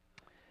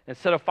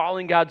 Instead of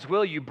following God's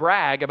will, you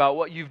brag about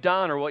what you've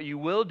done or what you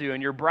will do,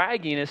 and your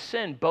bragging is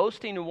sin.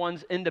 Boasting in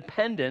one's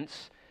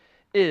independence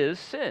is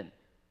sin.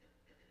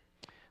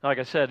 Like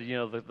I said,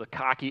 the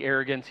cocky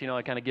arrogance,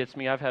 it kind of gets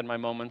me. I've had my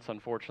moments,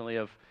 unfortunately,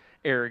 of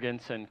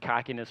arrogance and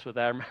cockiness with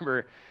that. I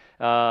remember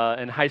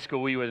in high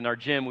school, in our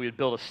gym, we would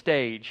build a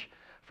stage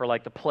for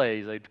like the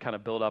plays. They'd kind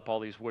of build up all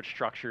these wood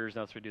structures,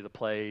 and that's where we do the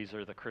plays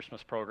or the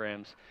Christmas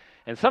programs.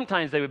 And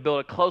sometimes they would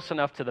build it close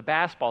enough to the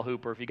basketball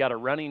hoop, or if you got a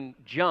running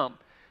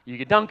jump, you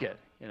could dunk it,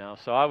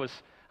 So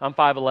I'm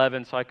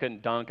 5'11", so I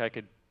couldn't dunk. I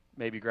could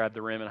maybe grab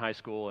the rim in high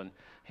school and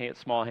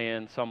small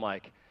hand. So I'm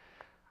like,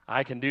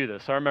 I can do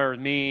this. So I remember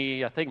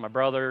me, I think my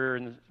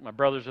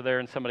brothers are there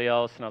and somebody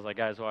else, and I was like,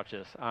 guys, watch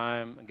this.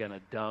 I'm going to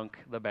dunk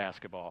the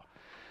basketball.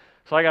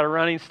 So I got a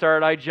running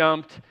start. I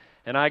jumped,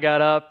 and I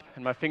got up,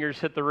 and my fingers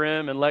hit the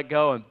rim and let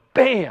go, and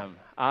bam!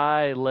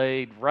 I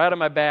laid right on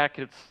my back.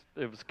 It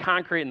was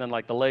concrete and then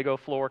like the Lego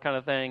floor kind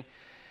of thing.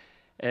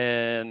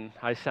 And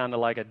I sounded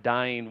like a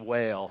dying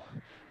whale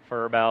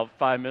for about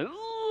 5 minutes.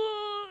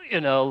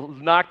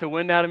 Knocked the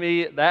wind out of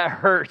me. That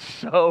hurt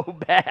so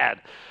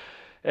bad.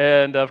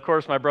 And, of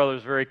course, my brother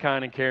was very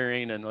kind and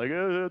caring and like,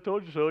 I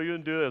told you so, you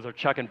didn't do it. They're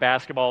chucking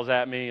basketballs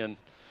at me and,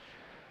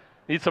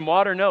 need some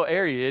water? No,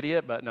 air, you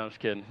idiot. But, no, I'm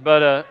just kidding.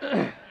 But,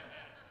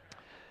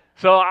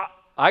 so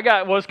I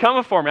got what was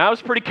coming for me. I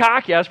was pretty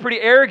cocky. I was pretty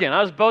arrogant.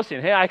 I was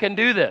boasting, hey, I can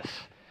do this.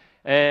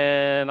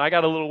 And I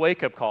got a little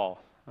wake-up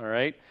call, all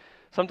right?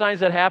 Sometimes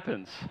that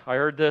happens. I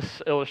heard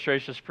this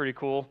illustration is pretty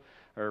cool,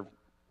 or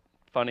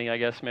funny, I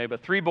guess, maybe.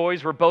 But 3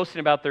 boys were boasting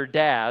about their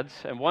dads,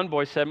 and one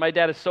boy said, my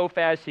dad is so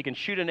fast he can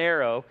shoot an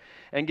arrow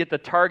and get the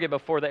target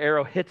before the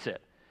arrow hits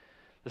it.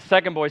 The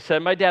second boy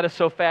said, my dad is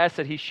so fast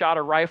that he shot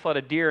a rifle at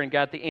a deer and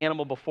got the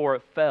animal before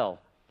it fell.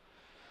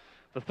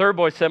 The third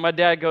boy said, my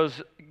dad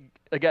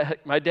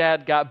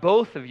got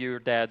both of your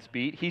dads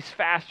beat. He's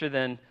faster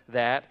than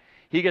that.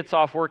 He gets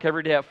off work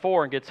every day at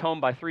 4 and gets home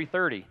by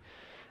 3:30.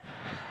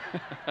 I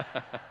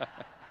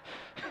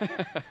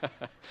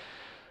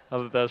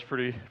thought that was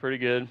pretty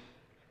good.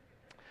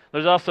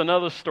 There's also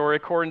another story.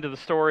 According to the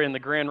story in the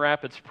Grand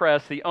Rapids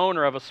Press, the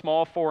owner of a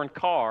small foreign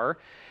car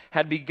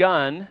had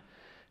begun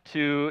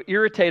to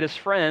irritate his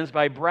friends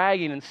by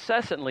bragging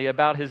incessantly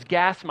about his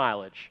gas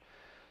mileage.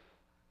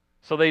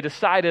 So they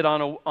decided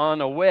on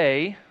a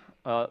way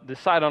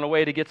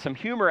to get some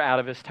humor out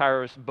of his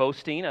tireless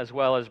boasting as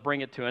well as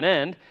bring it to an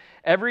end.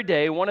 Every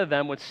day, one of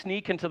them would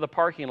sneak into the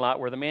parking lot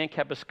where the man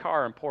kept his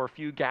car and pour a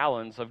few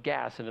gallons of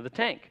gas into the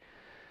tank.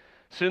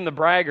 Soon the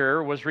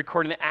bragger was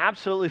recording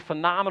absolutely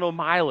phenomenal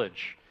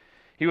mileage.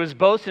 He was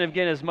boasting of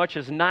getting as much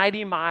as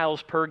 90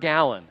 miles per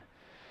gallon.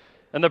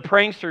 And the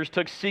pranksters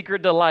took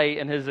secret delight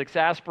in his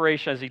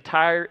exasperation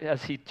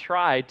as he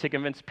tried to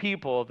convince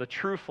people of the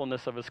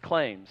truthfulness of his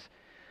claims.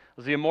 It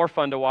was even more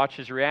fun to watch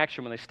his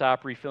reaction when they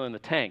stopped refilling the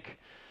tank.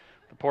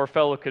 The poor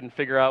fellow couldn't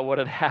figure out what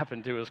had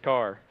happened to his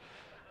car.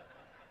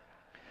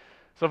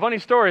 So funny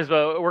stories,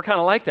 but we're kind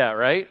of like that,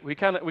 right? We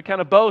kind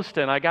of boast,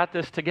 and I got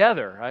this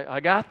together. I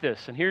got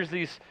this, and here's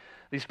these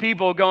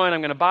people going, I'm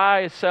going to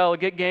buy, sell,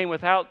 get gain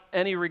without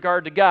any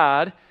regard to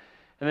God.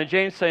 And then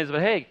James says,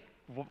 but hey,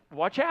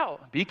 watch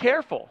out, be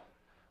careful.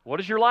 What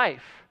is your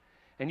life?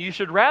 And you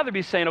should rather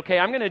be saying, okay,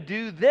 I'm going to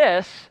do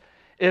this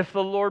if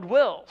the Lord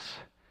wills.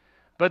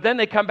 But then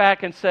they come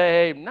back and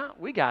say, no,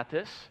 we got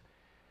this.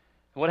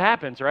 And what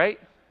happens, right?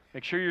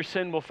 Make sure your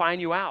sin will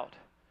find you out.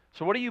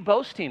 So what are you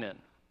boasting in?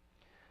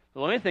 The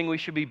only thing we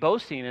should be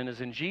boasting in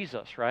is in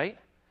Jesus, right?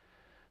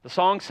 The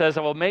song says,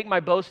 I will make my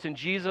boast in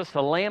Jesus,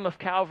 the Lamb of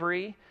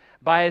Calvary.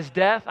 By his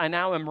death I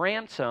now am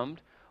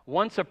ransomed,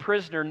 once a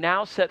prisoner,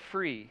 now set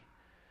free.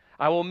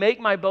 I will make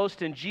my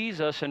boast in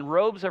Jesus and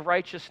robes of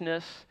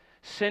righteousness,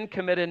 sin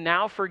committed,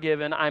 now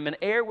forgiven. I'm an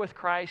heir with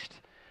Christ,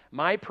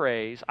 my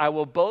praise. I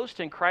will boast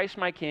in Christ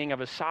my King. Of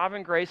his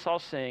sovereign grace I'll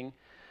sing.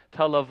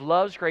 Tell of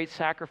love's great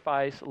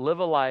sacrifice. Live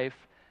a life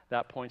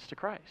that points to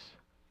Christ.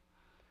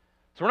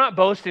 So we're not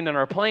boasting in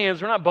our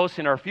plans. We're not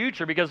boasting in our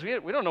future because we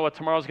don't know what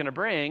tomorrow's going to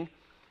bring.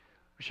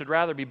 We should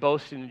rather be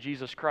boasting in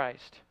Jesus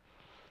Christ.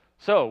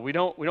 So we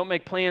don't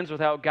make plans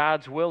without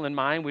God's will in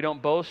mind. We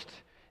don't boast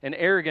in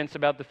arrogance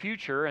about the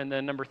future. And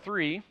then number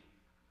 3,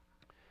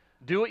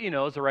 do what you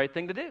know is the right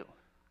thing to do.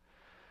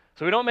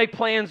 So we don't make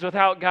plans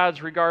without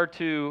God's regard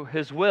to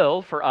his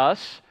will for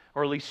us,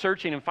 or at least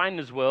searching and finding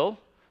his will.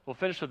 We'll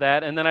finish with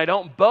that. And then I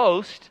don't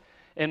boast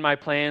in my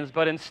plans,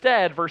 but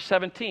instead, verse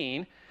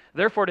 17,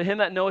 therefore to him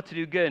that knoweth to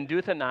do good and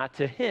doeth it not,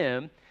 to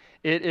him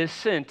it is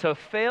sin. To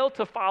fail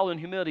to follow in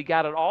humility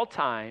God at all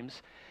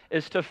times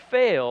is to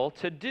fail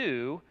to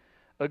do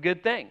a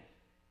good thing.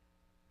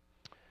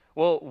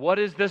 Well, what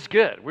is this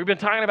good? We've been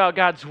talking about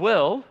God's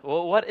will.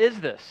 Well, what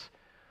is this?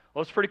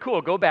 Well, it's pretty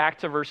cool. Go back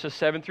to verses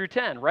 7 through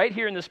 10. Right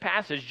here in this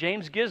passage,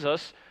 James gives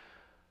us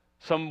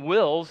some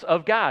wills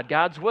of God,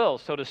 God's will,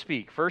 so to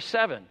speak. Verse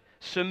 7,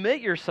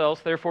 submit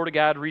yourselves, therefore, to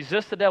God.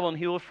 Resist the devil, and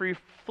he will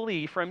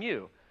flee from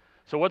you.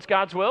 So what's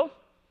God's will?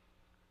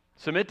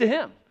 Submit to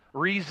him.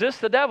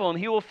 Resist the devil, and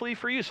he will flee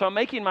for you. So I'm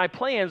making my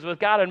plans with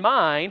God in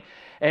mind,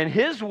 and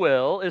his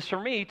will is for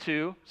me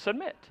to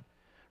submit.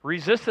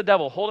 Resist the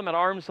devil. Hold him at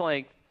arm's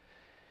length,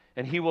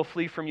 and he will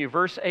flee from you.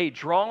 Verse 8,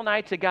 draw nigh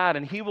to God,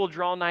 and he will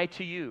draw nigh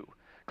to you.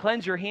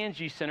 Cleanse your hands,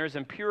 ye sinners,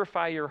 and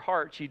purify your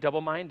hearts, ye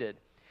double-minded.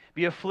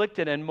 Be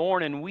afflicted and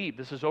mourn and weep.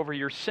 This is over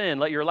your sin.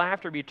 Let your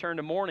laughter be turned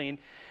to mourning,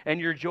 and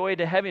your joy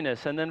to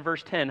heaviness. And then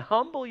verse 10,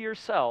 humble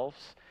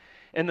yourselves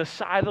in the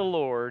sight of the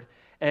Lord,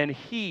 and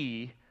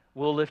he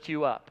will lift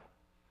you up.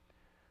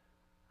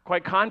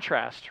 Quite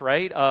contrast,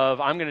 right?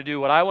 Of I'm going to do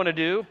what I want to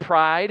do,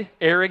 pride,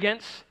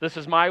 arrogance. This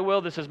is my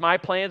will, this is my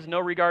plans, no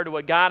regard to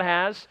what God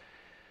has.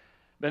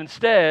 But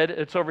instead,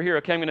 it's over here.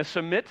 Okay, I'm going to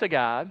submit to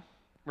God,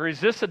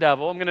 resist the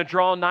devil. I'm going to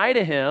draw nigh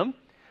to him.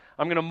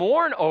 I'm going to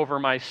mourn over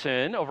my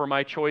sin, over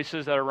my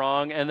choices that are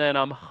wrong, and then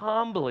I'm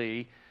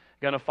humbly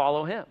going to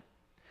follow him.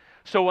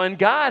 So when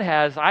God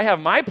has, I have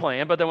my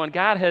plan, but then when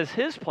God has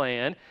his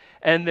plan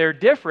and they're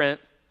different,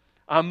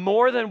 I'm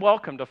more than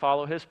welcome to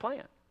follow his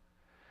plan.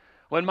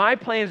 When my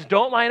plans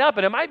don't line up,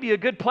 and it might be a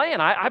good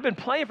plan, I've been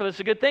praying for this,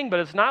 a good thing,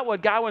 but it's not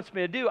what God wants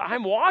me to do.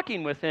 I'm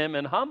walking with him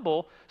in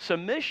humble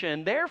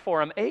submission.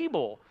 Therefore, I'm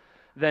able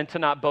then to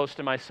not boast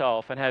in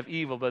myself and have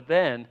evil, but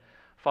then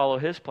follow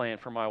his plan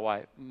for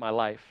my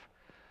life.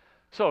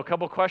 So a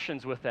couple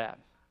questions with that.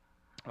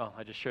 Well,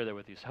 I just shared that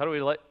with you. So how do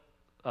we let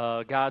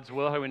God's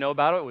will, how do we know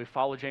about it? We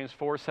follow James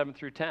 4, 7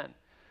 through 10.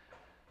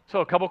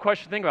 So a couple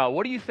questions to think about.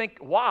 What do you think,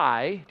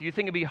 why do you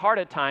think it'd be hard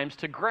at times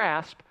to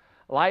grasp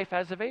life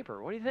as a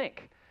vapor? What do you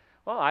think?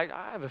 Well, I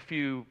have a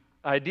few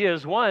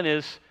ideas. One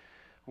is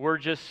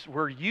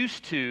we're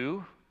used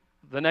to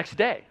the next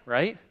day,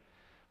 right?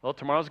 Well,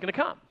 tomorrow's going to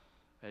come.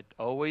 It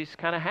always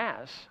kind of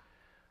has.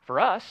 For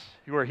us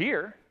who are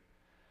here,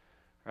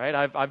 right?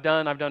 I've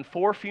done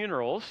 4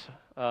 funerals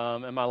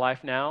in my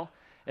life now,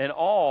 and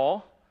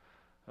all,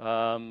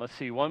 let's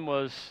see, one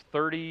was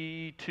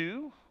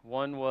 32,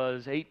 one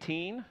was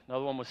 18,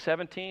 another one was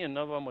 17, and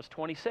another one was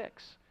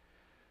 26.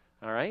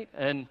 All right?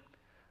 And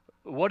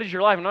what is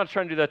your life? I'm not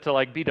trying to do that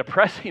to be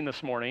depressing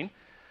this morning,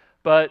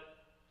 but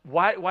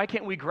why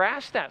can't we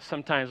grasp that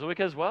sometimes? Well,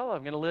 because,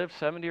 I'm going to live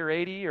 70 or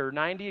 80 or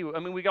 90. I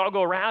mean, we all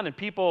go around, and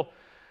people,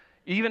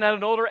 even at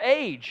an older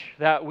age,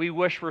 that we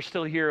wish were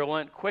still here,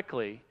 went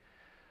quickly.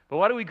 But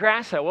why do we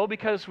grasp that? Well,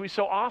 because we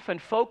so often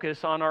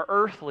focus on our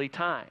earthly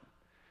time.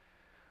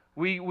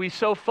 We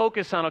so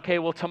focus on,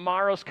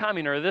 tomorrow's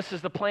coming, or this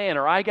is the plan,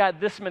 or I got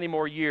this many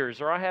more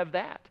years, or I have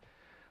that.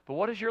 But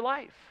what is your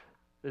life?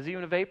 It's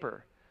even a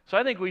vapor. So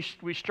I think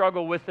we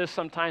struggle with this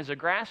sometimes to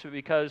grasp it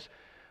because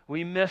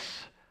we miss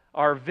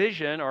our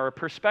vision or our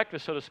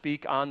perspective, so to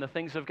speak, on the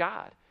things of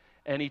God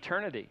and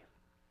eternity.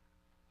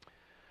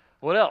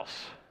 What else?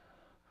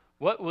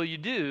 What will you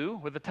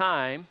do with the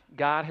time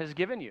God has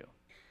given you?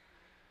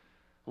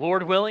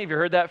 Lord willing, have you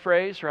heard that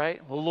phrase,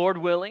 right? Well, Lord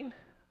willing,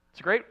 it's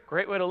a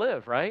great way to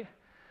live, right?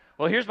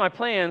 Well, here's my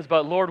plans,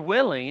 but Lord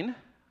willing,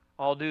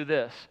 I'll do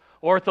this.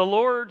 Or if the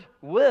Lord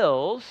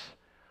wills,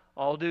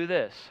 I'll do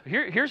this.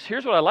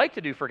 Here's what I like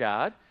to do for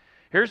God.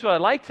 Here's what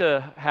I'd like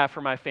to have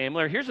for my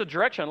family. Or here's the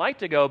direction I'd like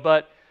to go,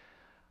 but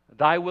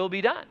thy will be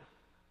done.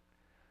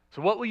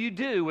 So what will you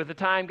do with the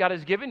time God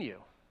has given you?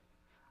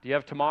 Do you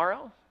have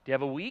tomorrow? Do you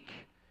have a week?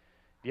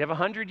 Do you have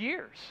 100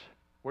 years?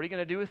 What are you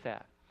going to do with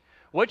that?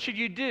 What should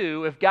you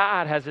do if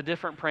God has a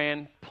different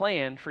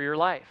plan for your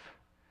life?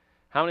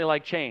 How many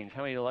like change?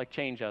 How many like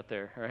change out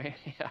there, right?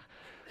 Yeah.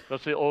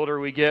 Especially the older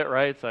we get,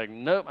 right? It's like,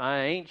 nope, I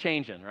ain't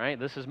changing, right?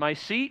 This is my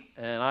seat,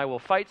 and I will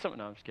fight something.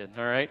 No, I'm just kidding,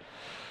 all right?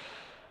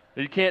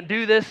 You can't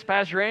do this,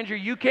 Pastor Andrew.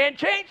 You can't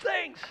change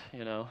things.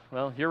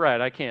 Well, you're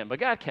right, I can't, but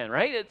God can,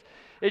 right?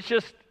 It's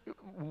just,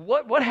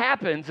 what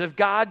happens if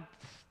God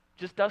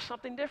just does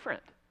something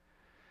different?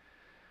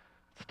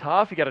 It's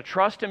tough. You got to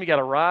trust Him. You got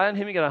to rely on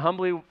Him. You got to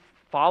humbly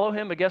follow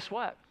Him. But guess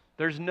what?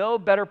 There's no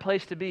better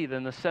place to be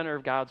than the center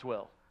of God's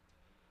will.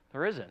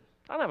 There isn't.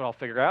 I don't have it all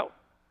figured out.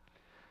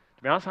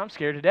 To be honest, I'm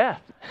scared to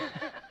death.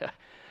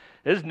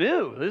 It's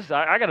new.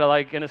 I got to,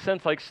 like, in a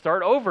sense, like,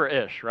 start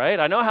over-ish, right?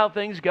 I know how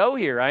things go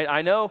here.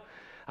 I know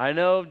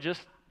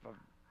just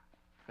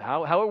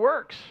how it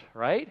works,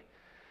 right?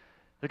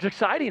 It's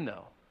exciting,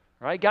 though,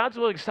 right? God's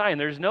will is exciting.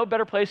 There's no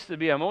better place to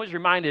be. I'm always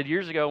reminded,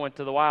 years ago, I went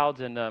to the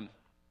wilds, and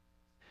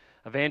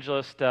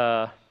evangelist,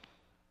 his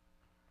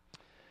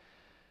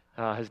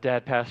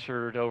dad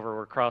pastored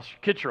over across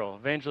Kittrell.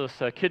 Evangelist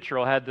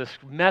Kittrell had this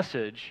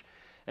message,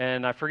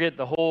 and I forget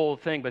the whole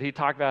thing, but he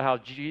talked about how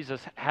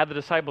Jesus had the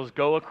disciples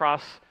go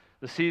across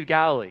the Sea of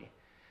Galilee.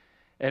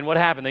 And what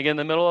happened? They get in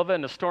the middle of it,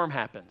 and a storm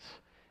happens.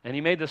 And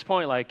he made this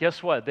point, like,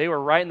 guess what? They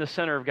were right in the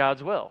center of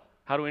God's will.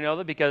 How do we know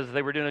that? Because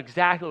they were doing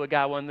exactly what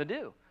God wanted to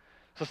do.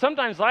 So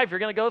sometimes in life, you're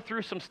going to go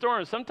through some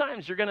storms.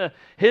 Sometimes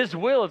His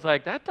will is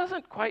like, that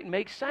doesn't quite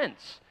make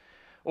sense.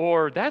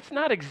 Or that's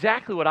not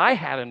exactly what I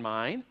had in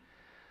mind.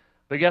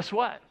 But guess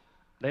what?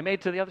 They made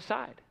it to the other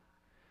side.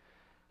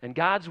 And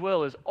God's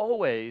will is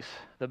always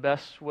the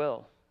best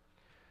will.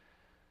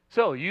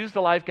 So use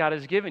the life God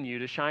has given you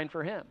to shine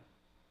for Him,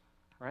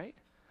 right?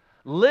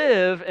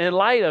 Live in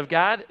light of,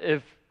 God,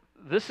 if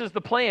this is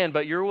the plan,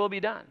 but your will be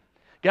done.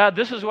 God,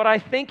 this is what I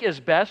think is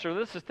best, or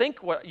this is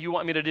think what you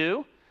want me to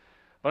do,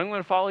 but I'm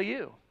going to follow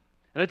you.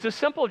 And it's as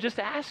simple as just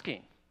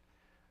asking,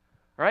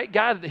 right?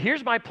 God,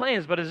 here's my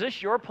plans, but is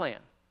this your plan?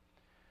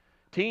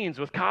 Teens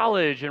with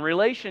college and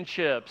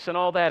relationships and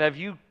all that, have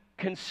you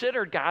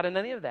considered God in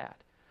any of that?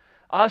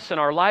 Us and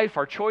our life,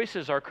 our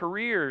choices, our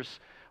careers,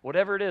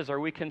 whatever it is, are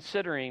we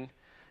considering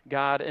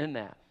God in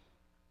that?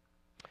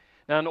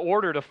 Now, in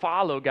order to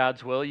follow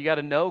God's will, you got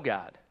to know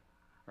God,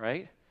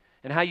 right?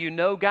 And how you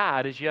know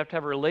God is you have to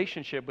have a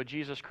relationship with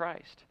Jesus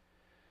Christ.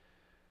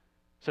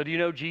 So do you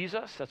know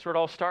Jesus? That's where it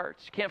all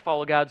starts. You can't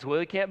follow God's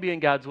will. You can't be in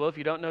God's will if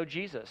you don't know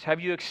Jesus.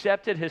 Have you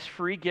accepted His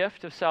free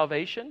gift of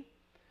salvation?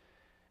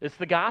 It's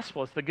the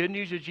gospel. It's the good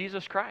news of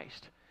Jesus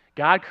Christ.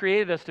 God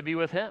created us to be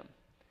with Him.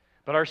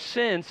 But our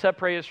sins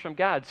separate us from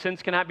God.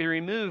 Sins cannot be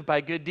removed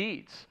by good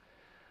deeds.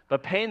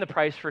 But paying the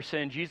price for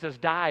sin, Jesus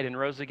died and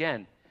rose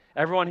again.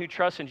 Everyone who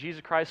trusts in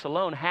Jesus Christ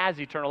alone has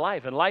eternal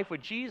life. And life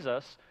with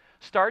Jesus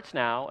starts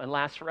now and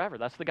lasts forever.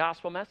 That's the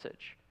gospel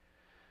message.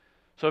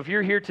 So if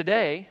you're here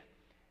today,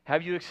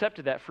 have you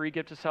accepted that free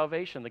gift of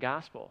salvation, the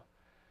gospel?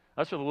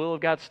 That's where the will of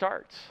God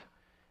starts,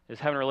 is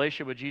having a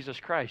relationship with Jesus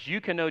Christ.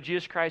 You can know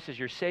Jesus Christ as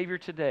your Savior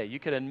today. You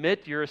can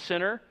admit you're a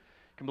sinner.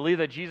 You can believe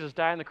that Jesus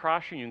died on the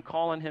cross for you and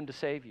call on Him to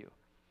save you.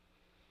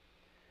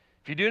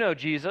 If you do know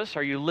Jesus,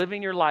 are you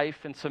living your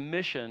life in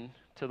submission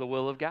to the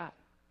will of God?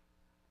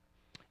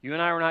 You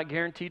and I are not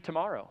guaranteed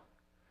tomorrow.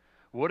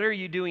 What are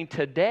you doing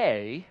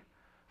today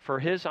for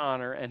His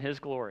honor and His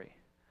glory?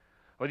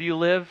 Whether you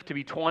live to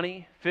be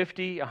 20,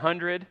 50,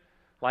 100,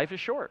 life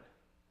is short.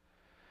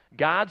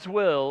 God's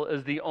will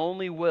is the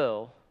only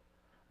will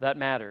that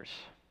matters.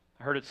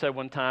 I heard it said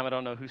one time, I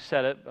don't know who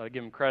said it, but I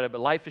give him credit,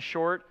 but life is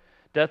short,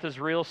 death is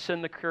real,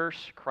 sin the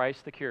curse,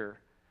 Christ the cure.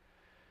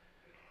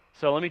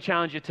 So let me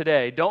challenge you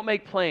today. Don't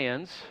make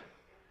plans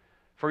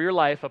for your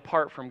life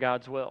apart from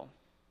God's will.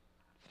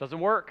 It doesn't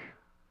work.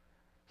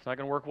 It's not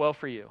going to work well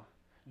for you.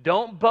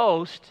 Don't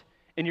boast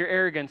in your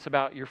arrogance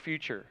about your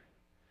future.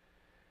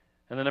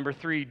 And then number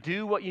 3,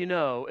 do what you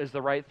know is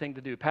the right thing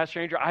to do.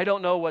 Pastor Andrew, I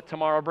don't know what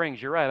tomorrow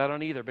brings. You're right, I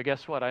don't either. But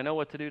guess what? I know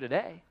what to do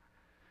today.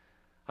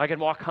 I can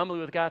walk humbly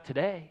with God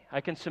today.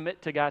 I can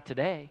submit to God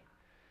today.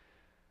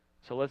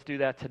 So let's do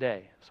that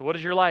today. So what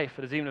is your life?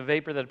 It is even a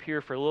vapor that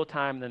appears for a little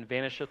time and then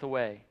vanisheth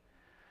away.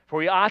 For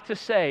we ought to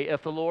say,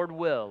 if the Lord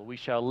will, we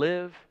shall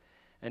live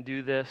and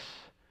do this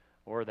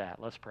or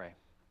that. Let's pray.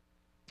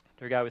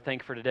 Dear God, we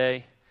thank you for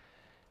today.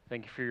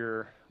 Thank you for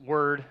your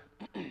word.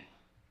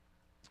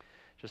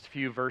 Just a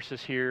few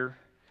verses here,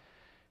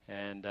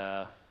 and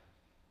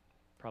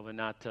probably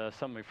not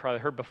something we've probably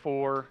heard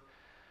before,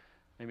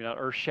 maybe not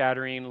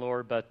earth-shattering,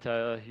 Lord, but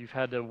you've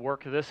had to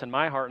work this in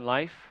my heart and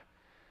life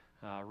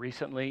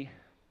recently.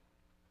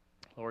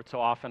 Lord,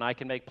 so often I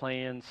can make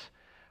plans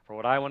for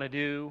what I want to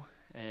do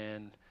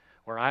and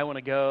where I want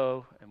to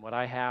go and what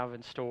I have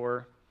in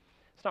store.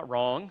 It's not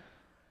wrong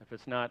if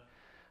it's not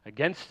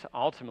against,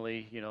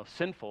 ultimately,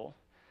 sinful.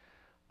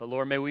 But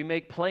Lord, may we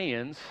make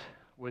plans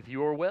with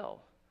your will.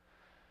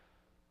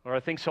 Lord, I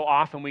think so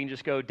often we can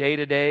just go day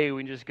to day,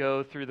 we can just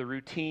go through the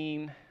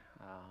routine.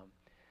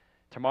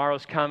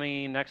 Tomorrow's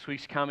coming, next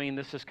week's coming,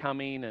 this is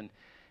coming,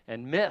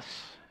 and miss,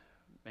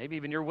 maybe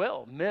even your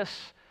will,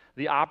 miss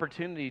the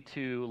opportunity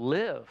to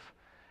live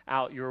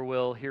out your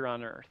will here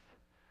on earth.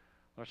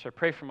 Lord, so I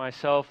pray for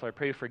myself. Lord, I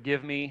pray you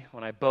forgive me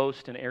when I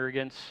boast in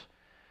arrogance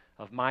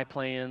of my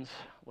plans.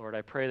 Lord,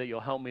 I pray that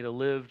you'll help me to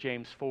live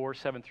James 4,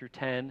 7 through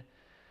 10,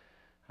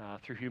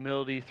 through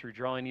humility, through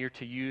drawing near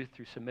to you,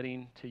 through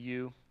submitting to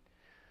you.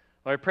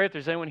 Lord, I pray if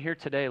there's anyone here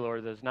today,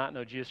 Lord, that does not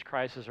know Jesus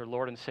Christ as their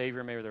Lord and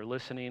Savior, maybe they're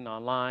listening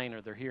online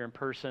or they're here in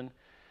person.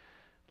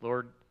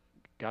 Lord,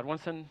 God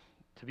wants them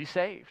to be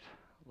saved.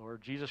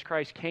 Lord, Jesus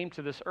Christ came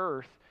to this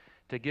earth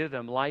to give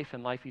them life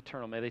and life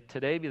eternal. May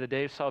today be the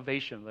day of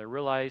salvation. They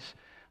realize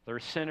they're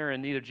a sinner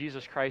in need of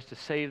Jesus Christ to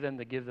save them,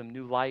 to give them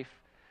new life.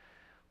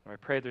 Lord,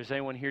 I pray if there's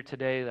anyone here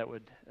today that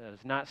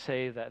is not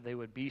saved, that they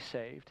would be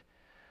saved.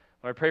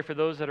 Lord, I pray for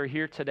those that are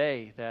here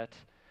today that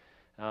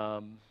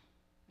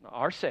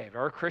are saved,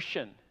 are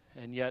Christian,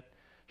 and yet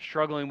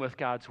struggling with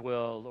God's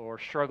will or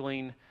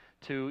struggling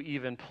to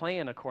even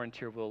plan according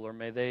to your will. Lord,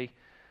 may they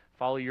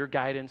follow your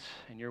guidance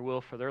and your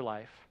will for their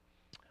life.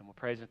 And we'll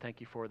praise and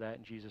thank you for that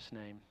in Jesus'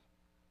 name.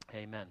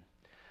 Amen.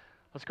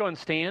 Let's go and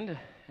stand,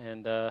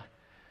 and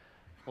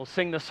we'll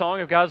sing the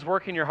song of God's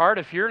work in your heart.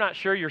 If you're not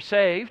sure you're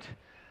saved,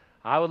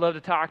 I would love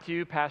to talk to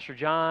you, Pastor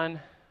John,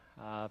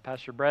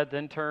 Pastor Brett, the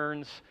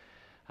interns.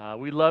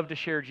 We'd love to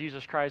share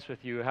Jesus Christ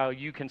with you, how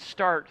you can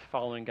start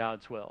following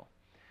God's will.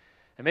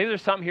 And maybe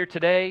there's something here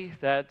today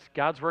that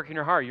God's working in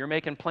your heart. You're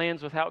making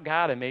plans without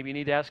God, and maybe you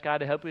need to ask God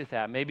to help you with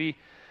that. Maybe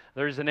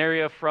there's an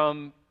area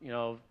from,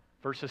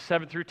 verses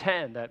 7 through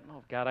 10 that,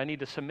 oh, God, I need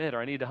to submit, or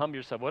I need to humble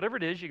yourself. Whatever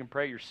it is, you can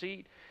pray at your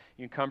seat.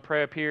 You can come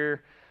pray up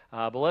here.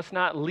 But let's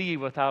not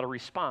leave without a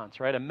response,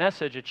 right? A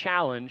message, a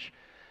challenge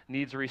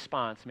needs a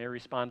response. May we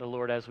respond to the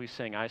Lord as we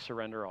sing, I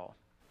surrender all.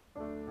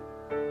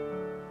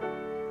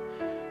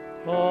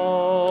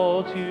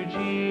 All to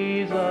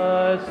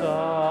Jesus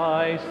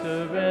I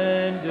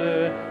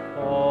surrender,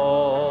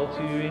 all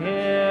to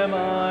Him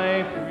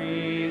I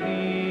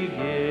freely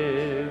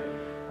give.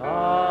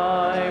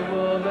 I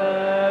will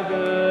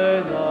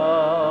ever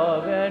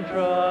love and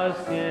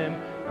trust Him,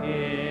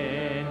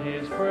 in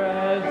His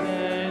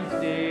presence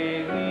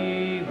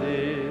daily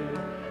live.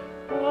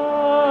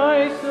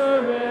 I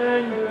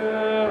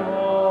surrender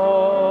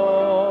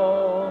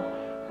all,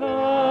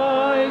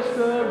 I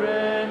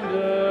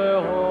surrender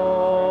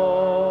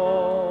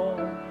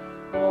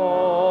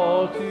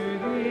all to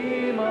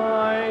Thee,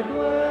 my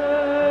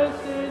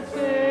blessed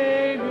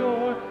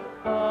Savior,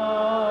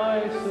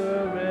 I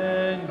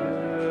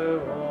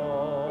surrender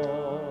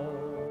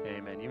all.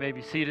 Amen. You may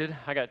be seated.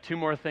 I got two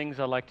more things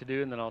I'd like to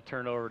do, and then I'll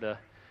turn over to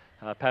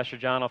Pastor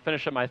John. I'll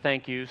finish up my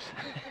thank yous.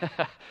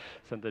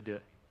 Something to do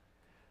it.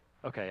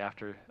 Okay,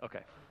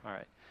 okay, all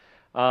right.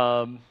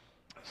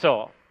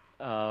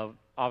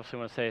 Obviously I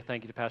want to say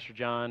thank you to Pastor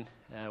John.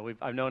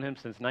 I've known him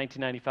since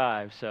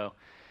 1995, so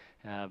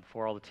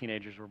before all the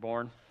teenagers were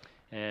born.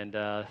 And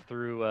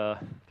through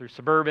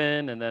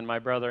Suburban, and then my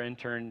brother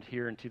interned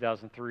here in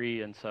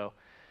 2003, and so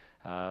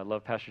I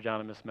love Pastor John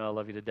and Miss Mel,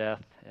 love you to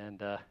death, and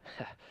got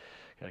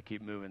to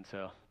keep moving,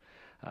 so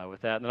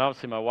with that. And then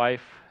obviously my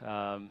wife,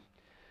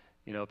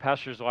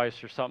 pastor's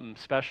wives are something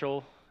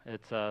special.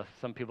 It's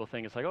some people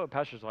think it's like, oh,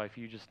 pastor's wife,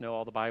 you just know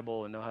all the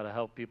Bible and know how to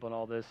help people and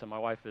all this. And my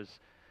wife is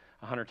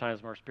 100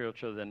 times more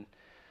spiritual than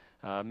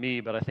me,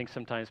 but I think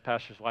sometimes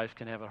pastor's wives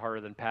can have it harder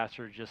than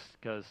pastor just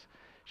because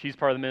she's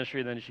part of the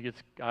ministry. And then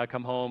I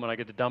come home and I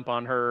get to dump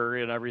on her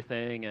and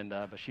everything. And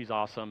but she's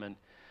awesome, and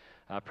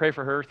pray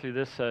for her through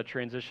this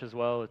transition as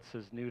well. It's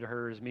as new to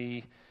her as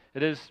me.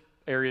 It is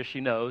areas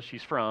she knows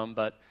she's from,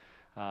 but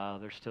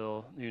there's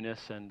still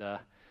newness, and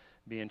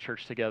be in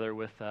church together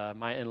with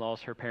my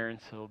in-laws, her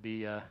parents. It will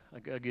be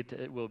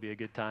it will be a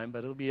good time,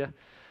 but it'll be a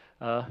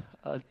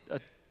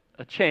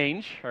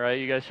change. All right,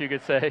 you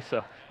could say.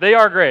 So they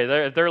are great.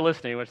 If they're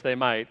listening, which they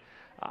might,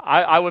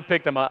 I would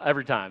pick them up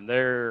every time.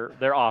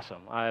 They're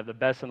awesome. I have the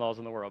best in-laws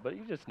in the world, but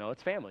you just know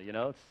it's family.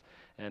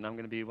 And I'm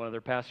going to be one of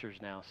their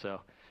pastors now.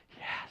 So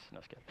yes, no,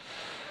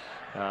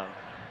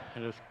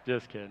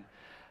 just kidding.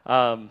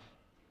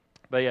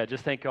 But yeah,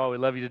 just thank you all. We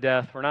love you to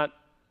death. We're not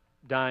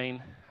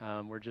dying.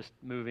 We're just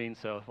moving.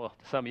 So, well,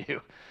 some of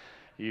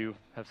you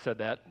have said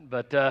that,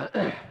 but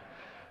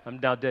I'm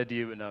now dead to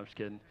you. But no, I'm just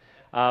kidding.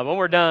 When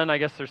we're done, I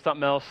guess there's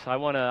something else.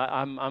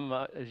 I'm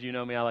as you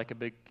know me, I'm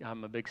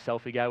a big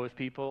selfie guy with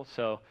people.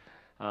 So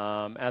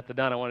at the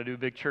done, I want to do a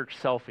big church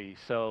selfie.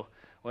 So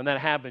when that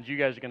happens, you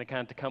guys are going to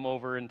kind of come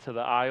over into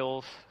the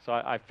aisles. So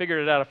I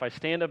figured it out. If I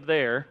stand up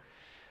there,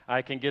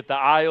 I can get the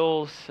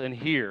aisles in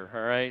here.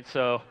 All right.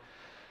 So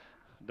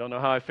don't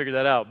know how I figured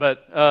that out,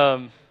 but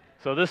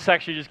so this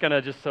section is going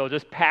to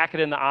just pack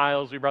it in the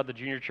aisles. We brought the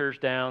junior church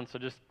down, so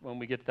just when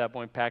we get to that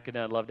point, pack it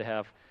in. I'd love to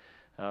have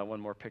one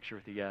more picture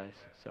with you guys.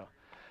 So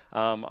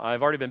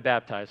I've already been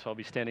baptized, so I'll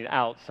be standing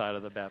outside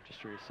of the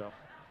baptistry. So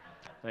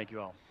thank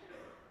you all.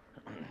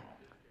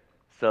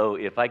 So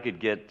if I could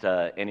get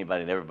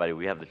anybody and everybody,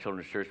 we have the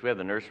children's church. We have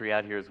the nursery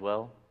out here as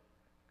well.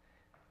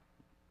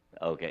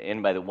 Okay,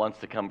 anybody that wants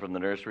to come from the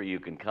nursery, you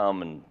can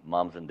come, and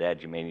moms and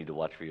dads, you may need to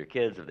watch for your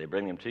kids if they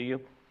bring them to you,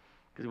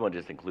 because we won't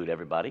just include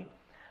everybody.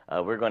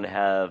 We're going to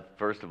have,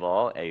 first of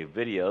all, a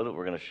video that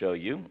we're going to show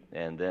you,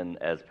 and then,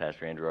 as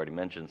Pastor Andrew already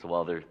mentioned, so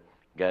while they're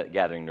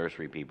gathering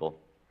nursery people,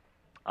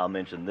 I'll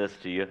mention this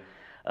to you.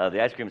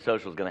 The ice cream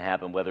social is going to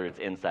happen whether it's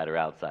inside or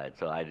outside,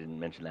 so I didn't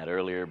mention that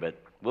earlier,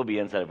 but we'll be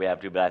inside if we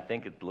have to, but I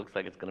think it looks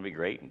like it's going to be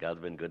great, and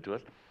God's been good to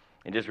us.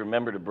 And just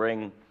remember to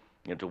bring,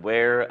 to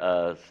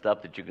wear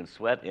stuff that you can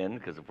sweat in,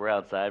 because if we're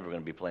outside, we're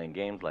going to be playing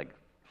games like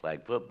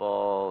flag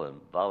football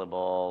and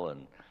volleyball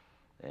and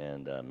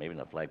maybe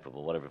not flag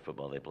football, whatever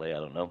football they play, I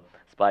don't know,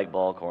 spike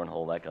ball,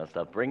 cornhole, that kind of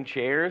stuff. Bring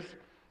chairs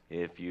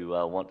if you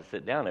want to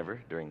sit down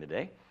ever during the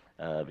day,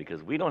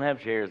 because we don't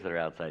have chairs that are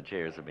outside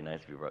chairs. It would be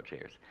nice if you brought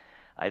chairs.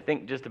 I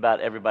think just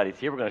about everybody's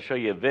here. We're going to show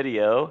you a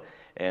video,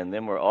 and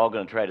then we're all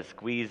going to try to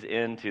squeeze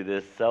into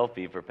this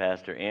selfie for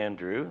Pastor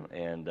Andrew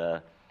and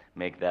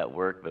make that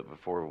work. But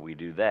before we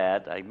do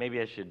that,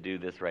 maybe I should do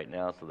this right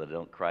now so that I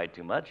don't cry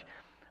too much.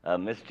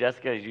 Miss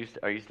Jessica,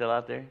 are you still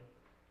out there?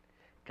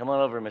 Come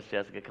on over, Miss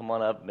Jessica. Come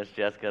on up, Miss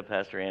Jessica,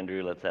 Pastor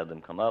Andrew. Let's have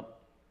them come up.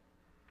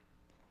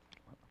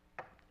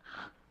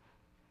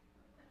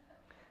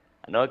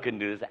 I know I couldn't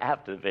do this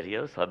after the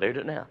video, so I better do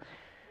it now.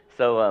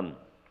 So,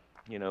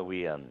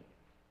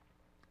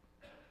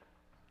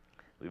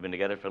 we've been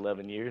together for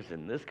 11 years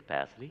in this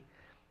capacity,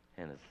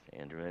 and as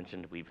Andrew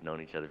mentioned, we've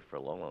known each other for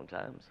a long, long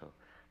time, so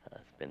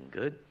it's been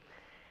good.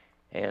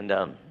 And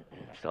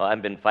so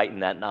I've been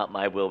fighting that not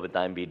my will but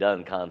thine be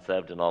done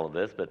concept and all of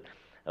this, but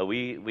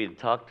we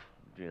talked,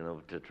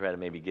 to try to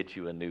maybe get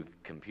you a new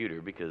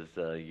computer because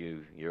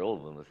your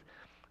old one was,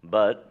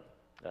 but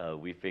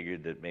we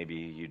figured that maybe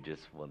you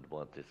just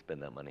want to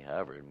spend that money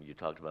however. You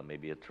talked about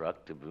maybe a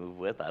truck to move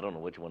with. I don't know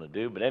what you want to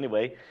do, but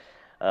anyway,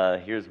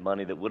 here's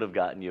money that would have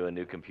gotten you a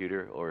new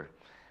computer, or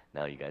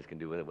now you guys can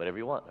do with it whatever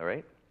you want, all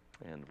right?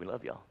 And we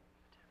love y'all.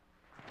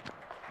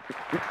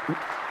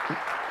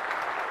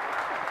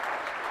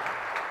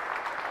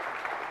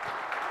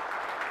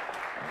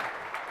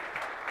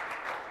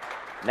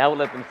 Now we'll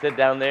let them sit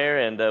down there,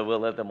 and we'll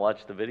let them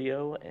watch the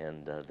video,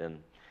 and then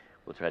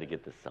we'll try to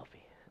get this selfie.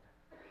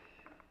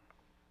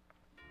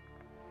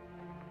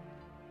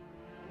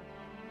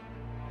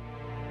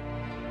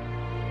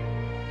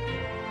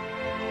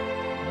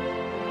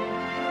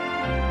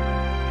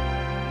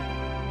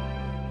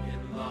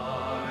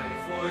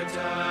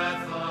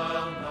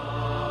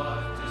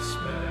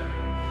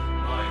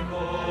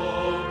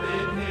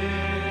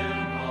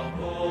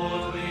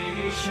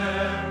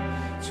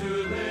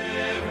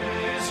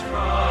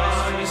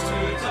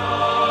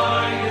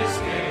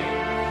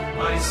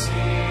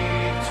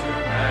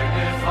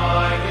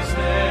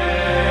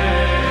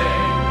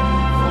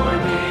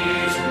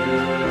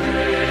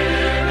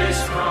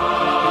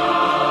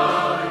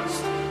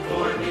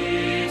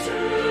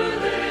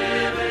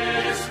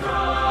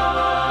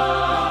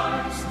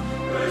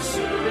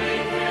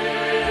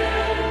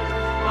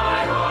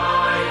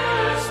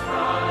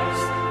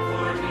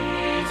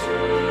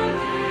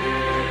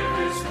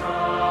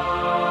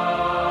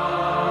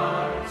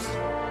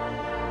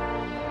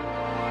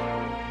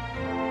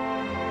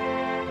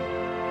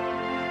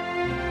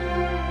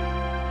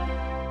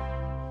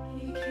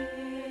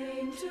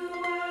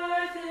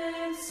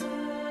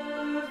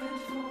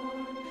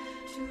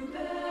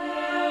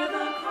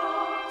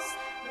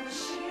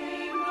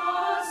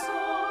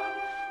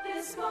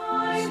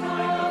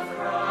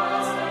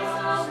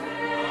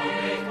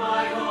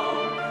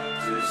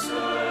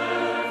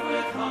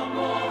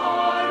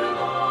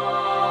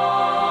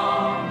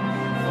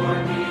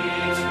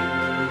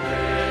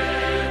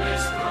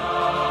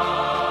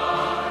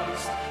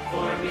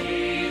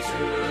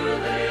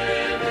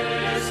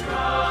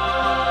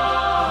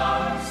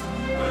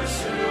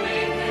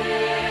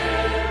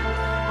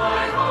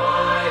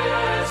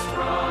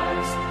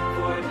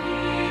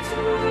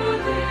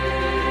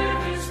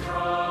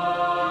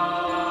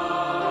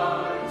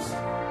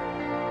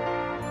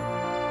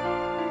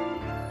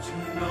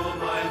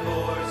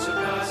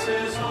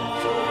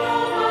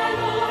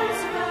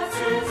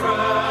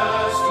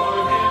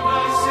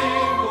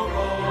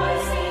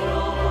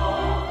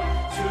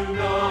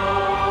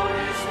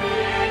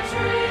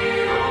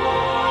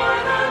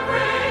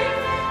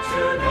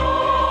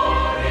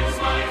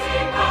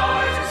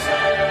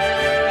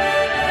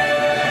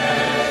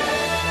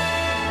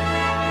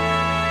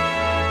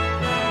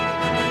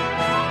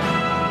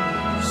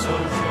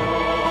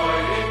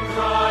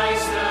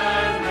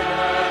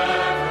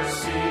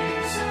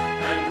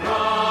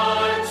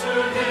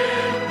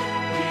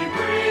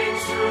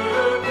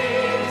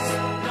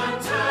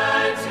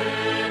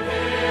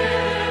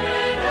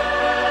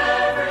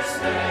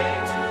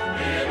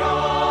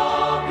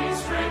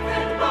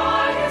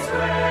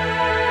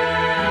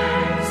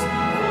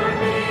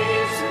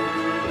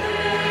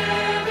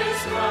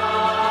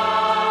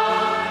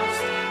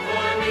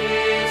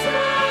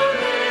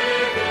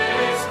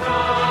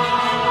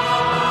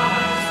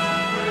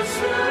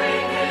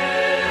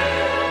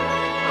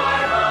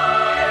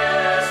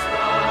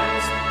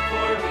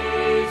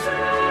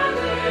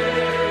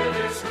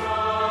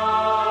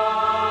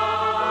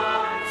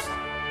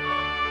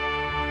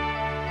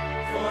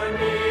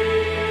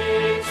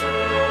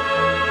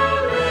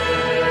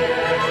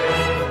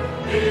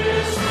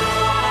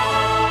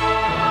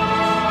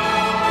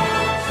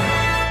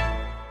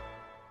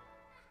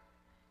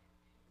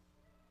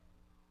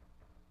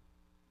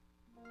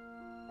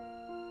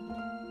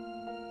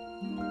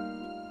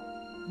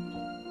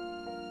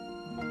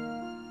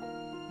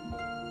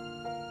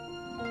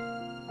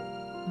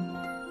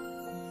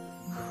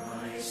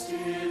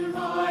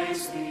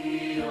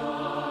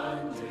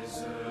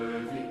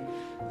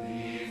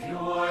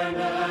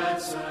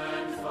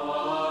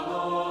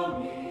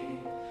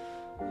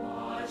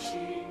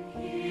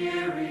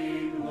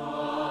 Hearing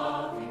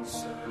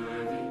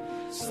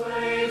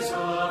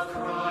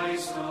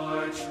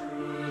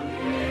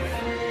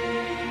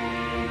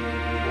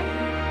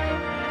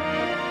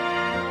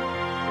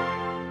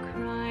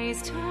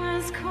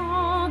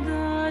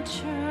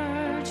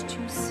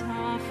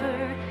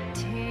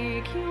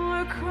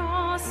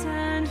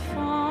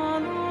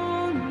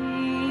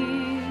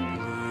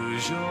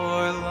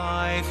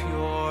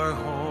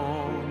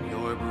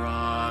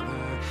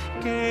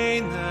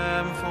gain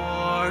them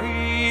for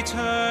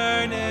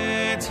eternity.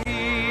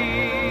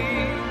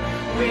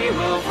 We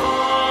will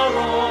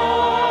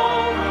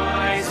follow,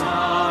 rise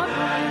up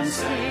and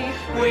sing.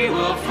 We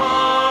will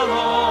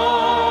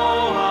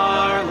follow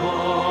our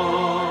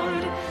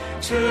Lord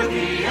to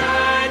the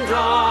end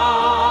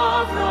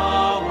of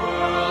the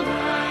world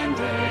and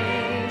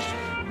age.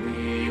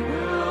 We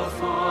will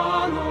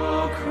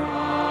follow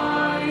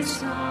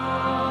Christ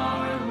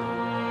our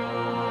Lord.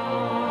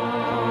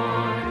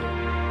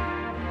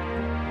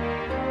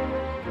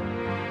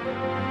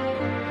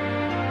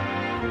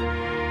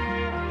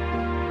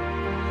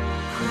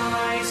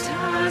 Christ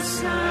has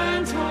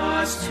sent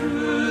us to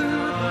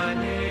the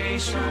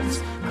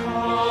nations,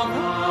 call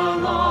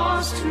the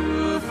lost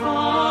to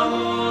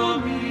follow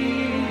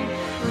me.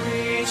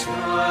 Reach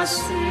the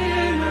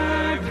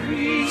sinner,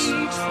 preach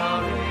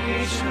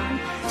salvation,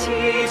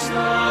 teach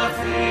the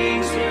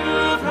things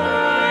you've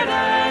heard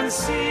and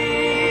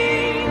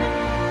seen.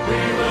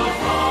 We will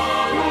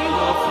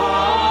follow,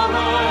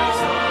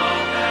 rise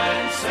up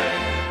and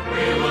sing.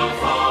 We will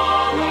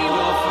follow,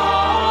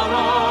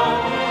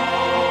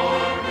 Lord,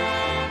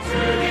 to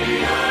the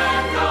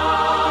end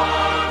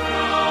of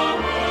the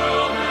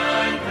world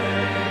and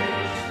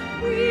age.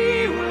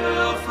 We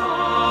will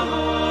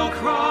follow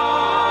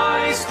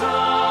Christ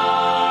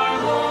our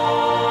Lord.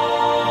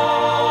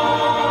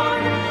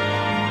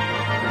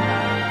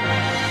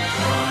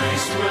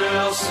 Christ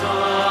will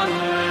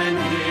summon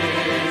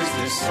his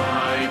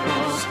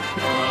disciples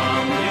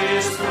from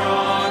his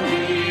throne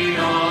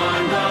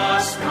beyond the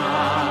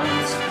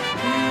skies.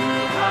 You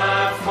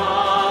have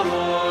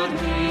followed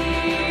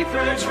me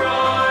through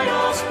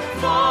trials,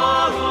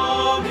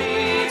 follow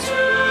me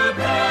to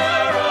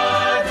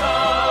paradise.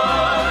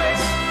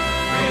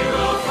 We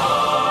will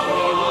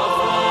follow,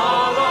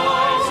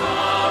 rise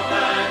up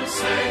and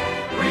sing.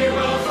 We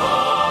will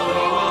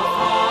follow,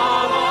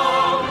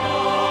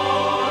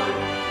 Lord,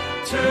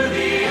 to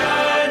the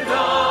end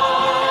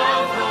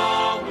of the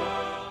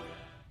world.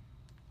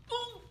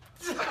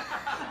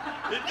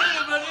 It did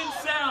it, but it didn't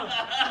sound.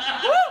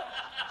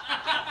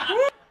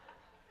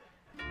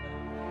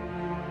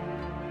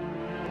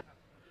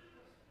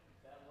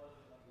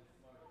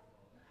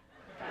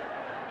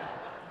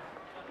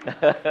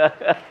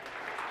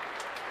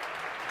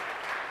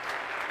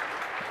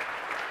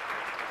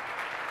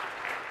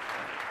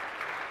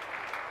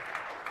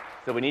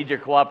 So we need your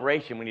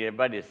cooperation. We need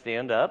everybody to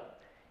stand up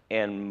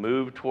and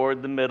move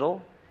toward the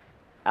middle.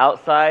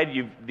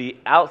 Outside, the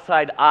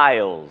outside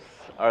aisles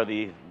are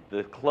the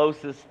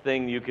closest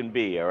thing you can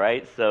be, all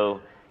right?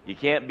 So you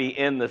can't be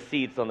in the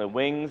seats on the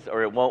wings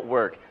or it won't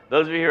work.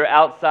 Those of you who are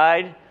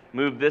outside,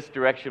 move this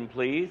direction,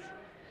 please.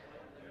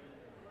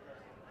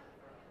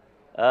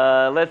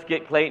 Let's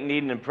get Clayton,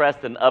 Eden, and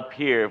Preston up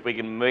here if we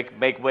can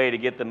make way to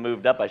get them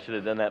moved up. I should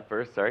have done that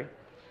first, sorry.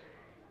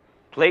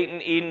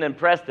 Clayton, Eden, and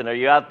Preston, are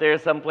you out there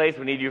someplace?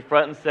 We need you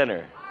front and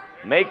center.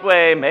 Make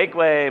way, make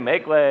way,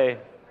 make way.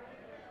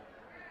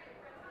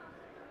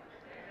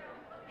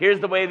 Here's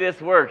the way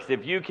this works.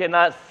 If you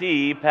cannot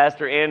see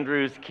Pastor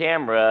Andrew's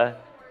camera,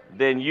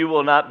 then you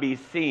will not be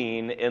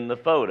seen in the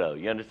photo.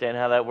 You understand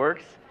how that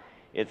works?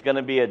 It's going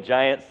to be a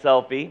giant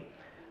selfie.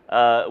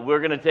 We're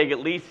going to take at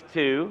least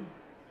two.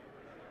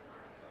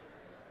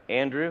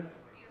 Andrew?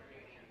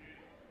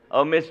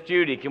 Oh, Miss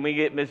Judy. Can we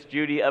get Miss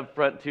Judy up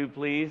front too,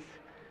 please?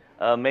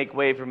 Make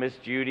way for Miss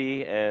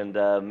Judy and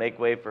make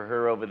way for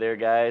her over there,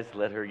 guys.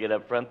 Let her get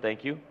up front.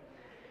 Thank you.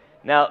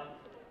 Now,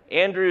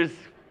 Andrew's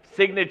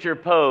signature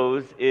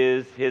pose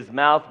is his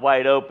mouth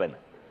wide open.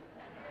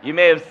 You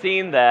may have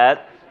seen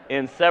that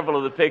in several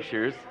of the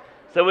pictures.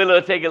 So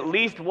we'll take at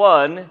least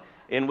one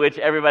in which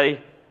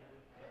everybody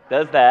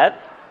does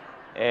that,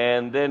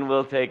 and then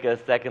we'll take a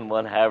second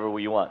one however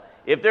you want.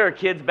 If there are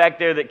kids back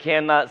there that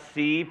cannot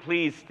see,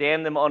 please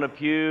stand them on a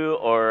pew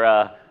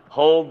or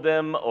hold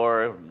them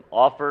or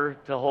offer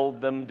to hold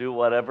them, do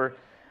whatever.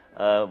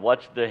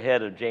 Watch the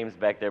head of James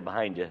back there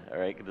behind you, all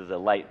right? 'Cause there's a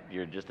light.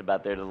 You're just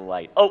about there to the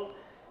light. Oh!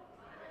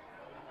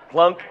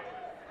 Clunk.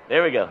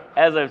 There we go.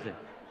 As I was saying.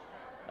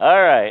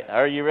 All right.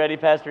 Are you ready,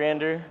 Pastor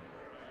Andrew?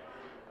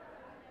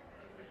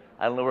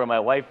 I don't know where my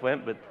wife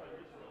went, but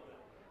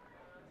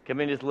come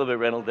in just a little bit,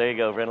 Reynolds. There you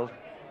go, Reynolds.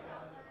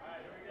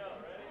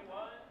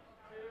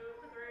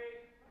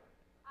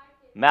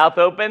 Mouth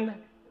open.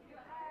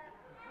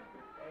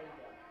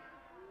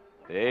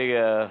 There you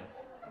go.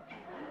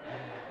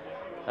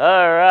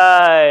 All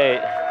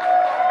right.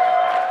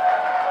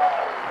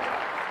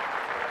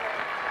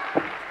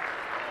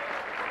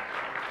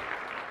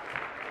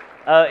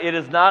 It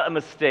is not a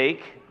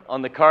mistake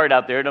on the card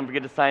out there. Don't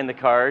forget to sign the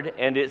card.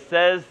 And it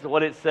says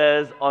what it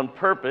says on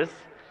purpose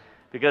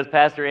because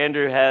Pastor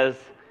Andrew has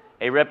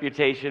a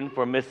reputation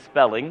for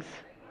misspellings.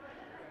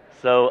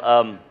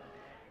 So,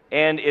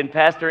 and in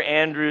Pastor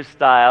Andrew's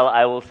style,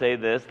 I will say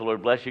this: the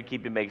Lord bless you,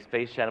 keep you, make his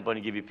face shine upon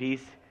you, give you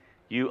peace.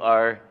 You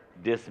are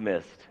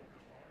dismissed.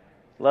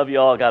 Love you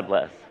all. God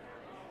bless.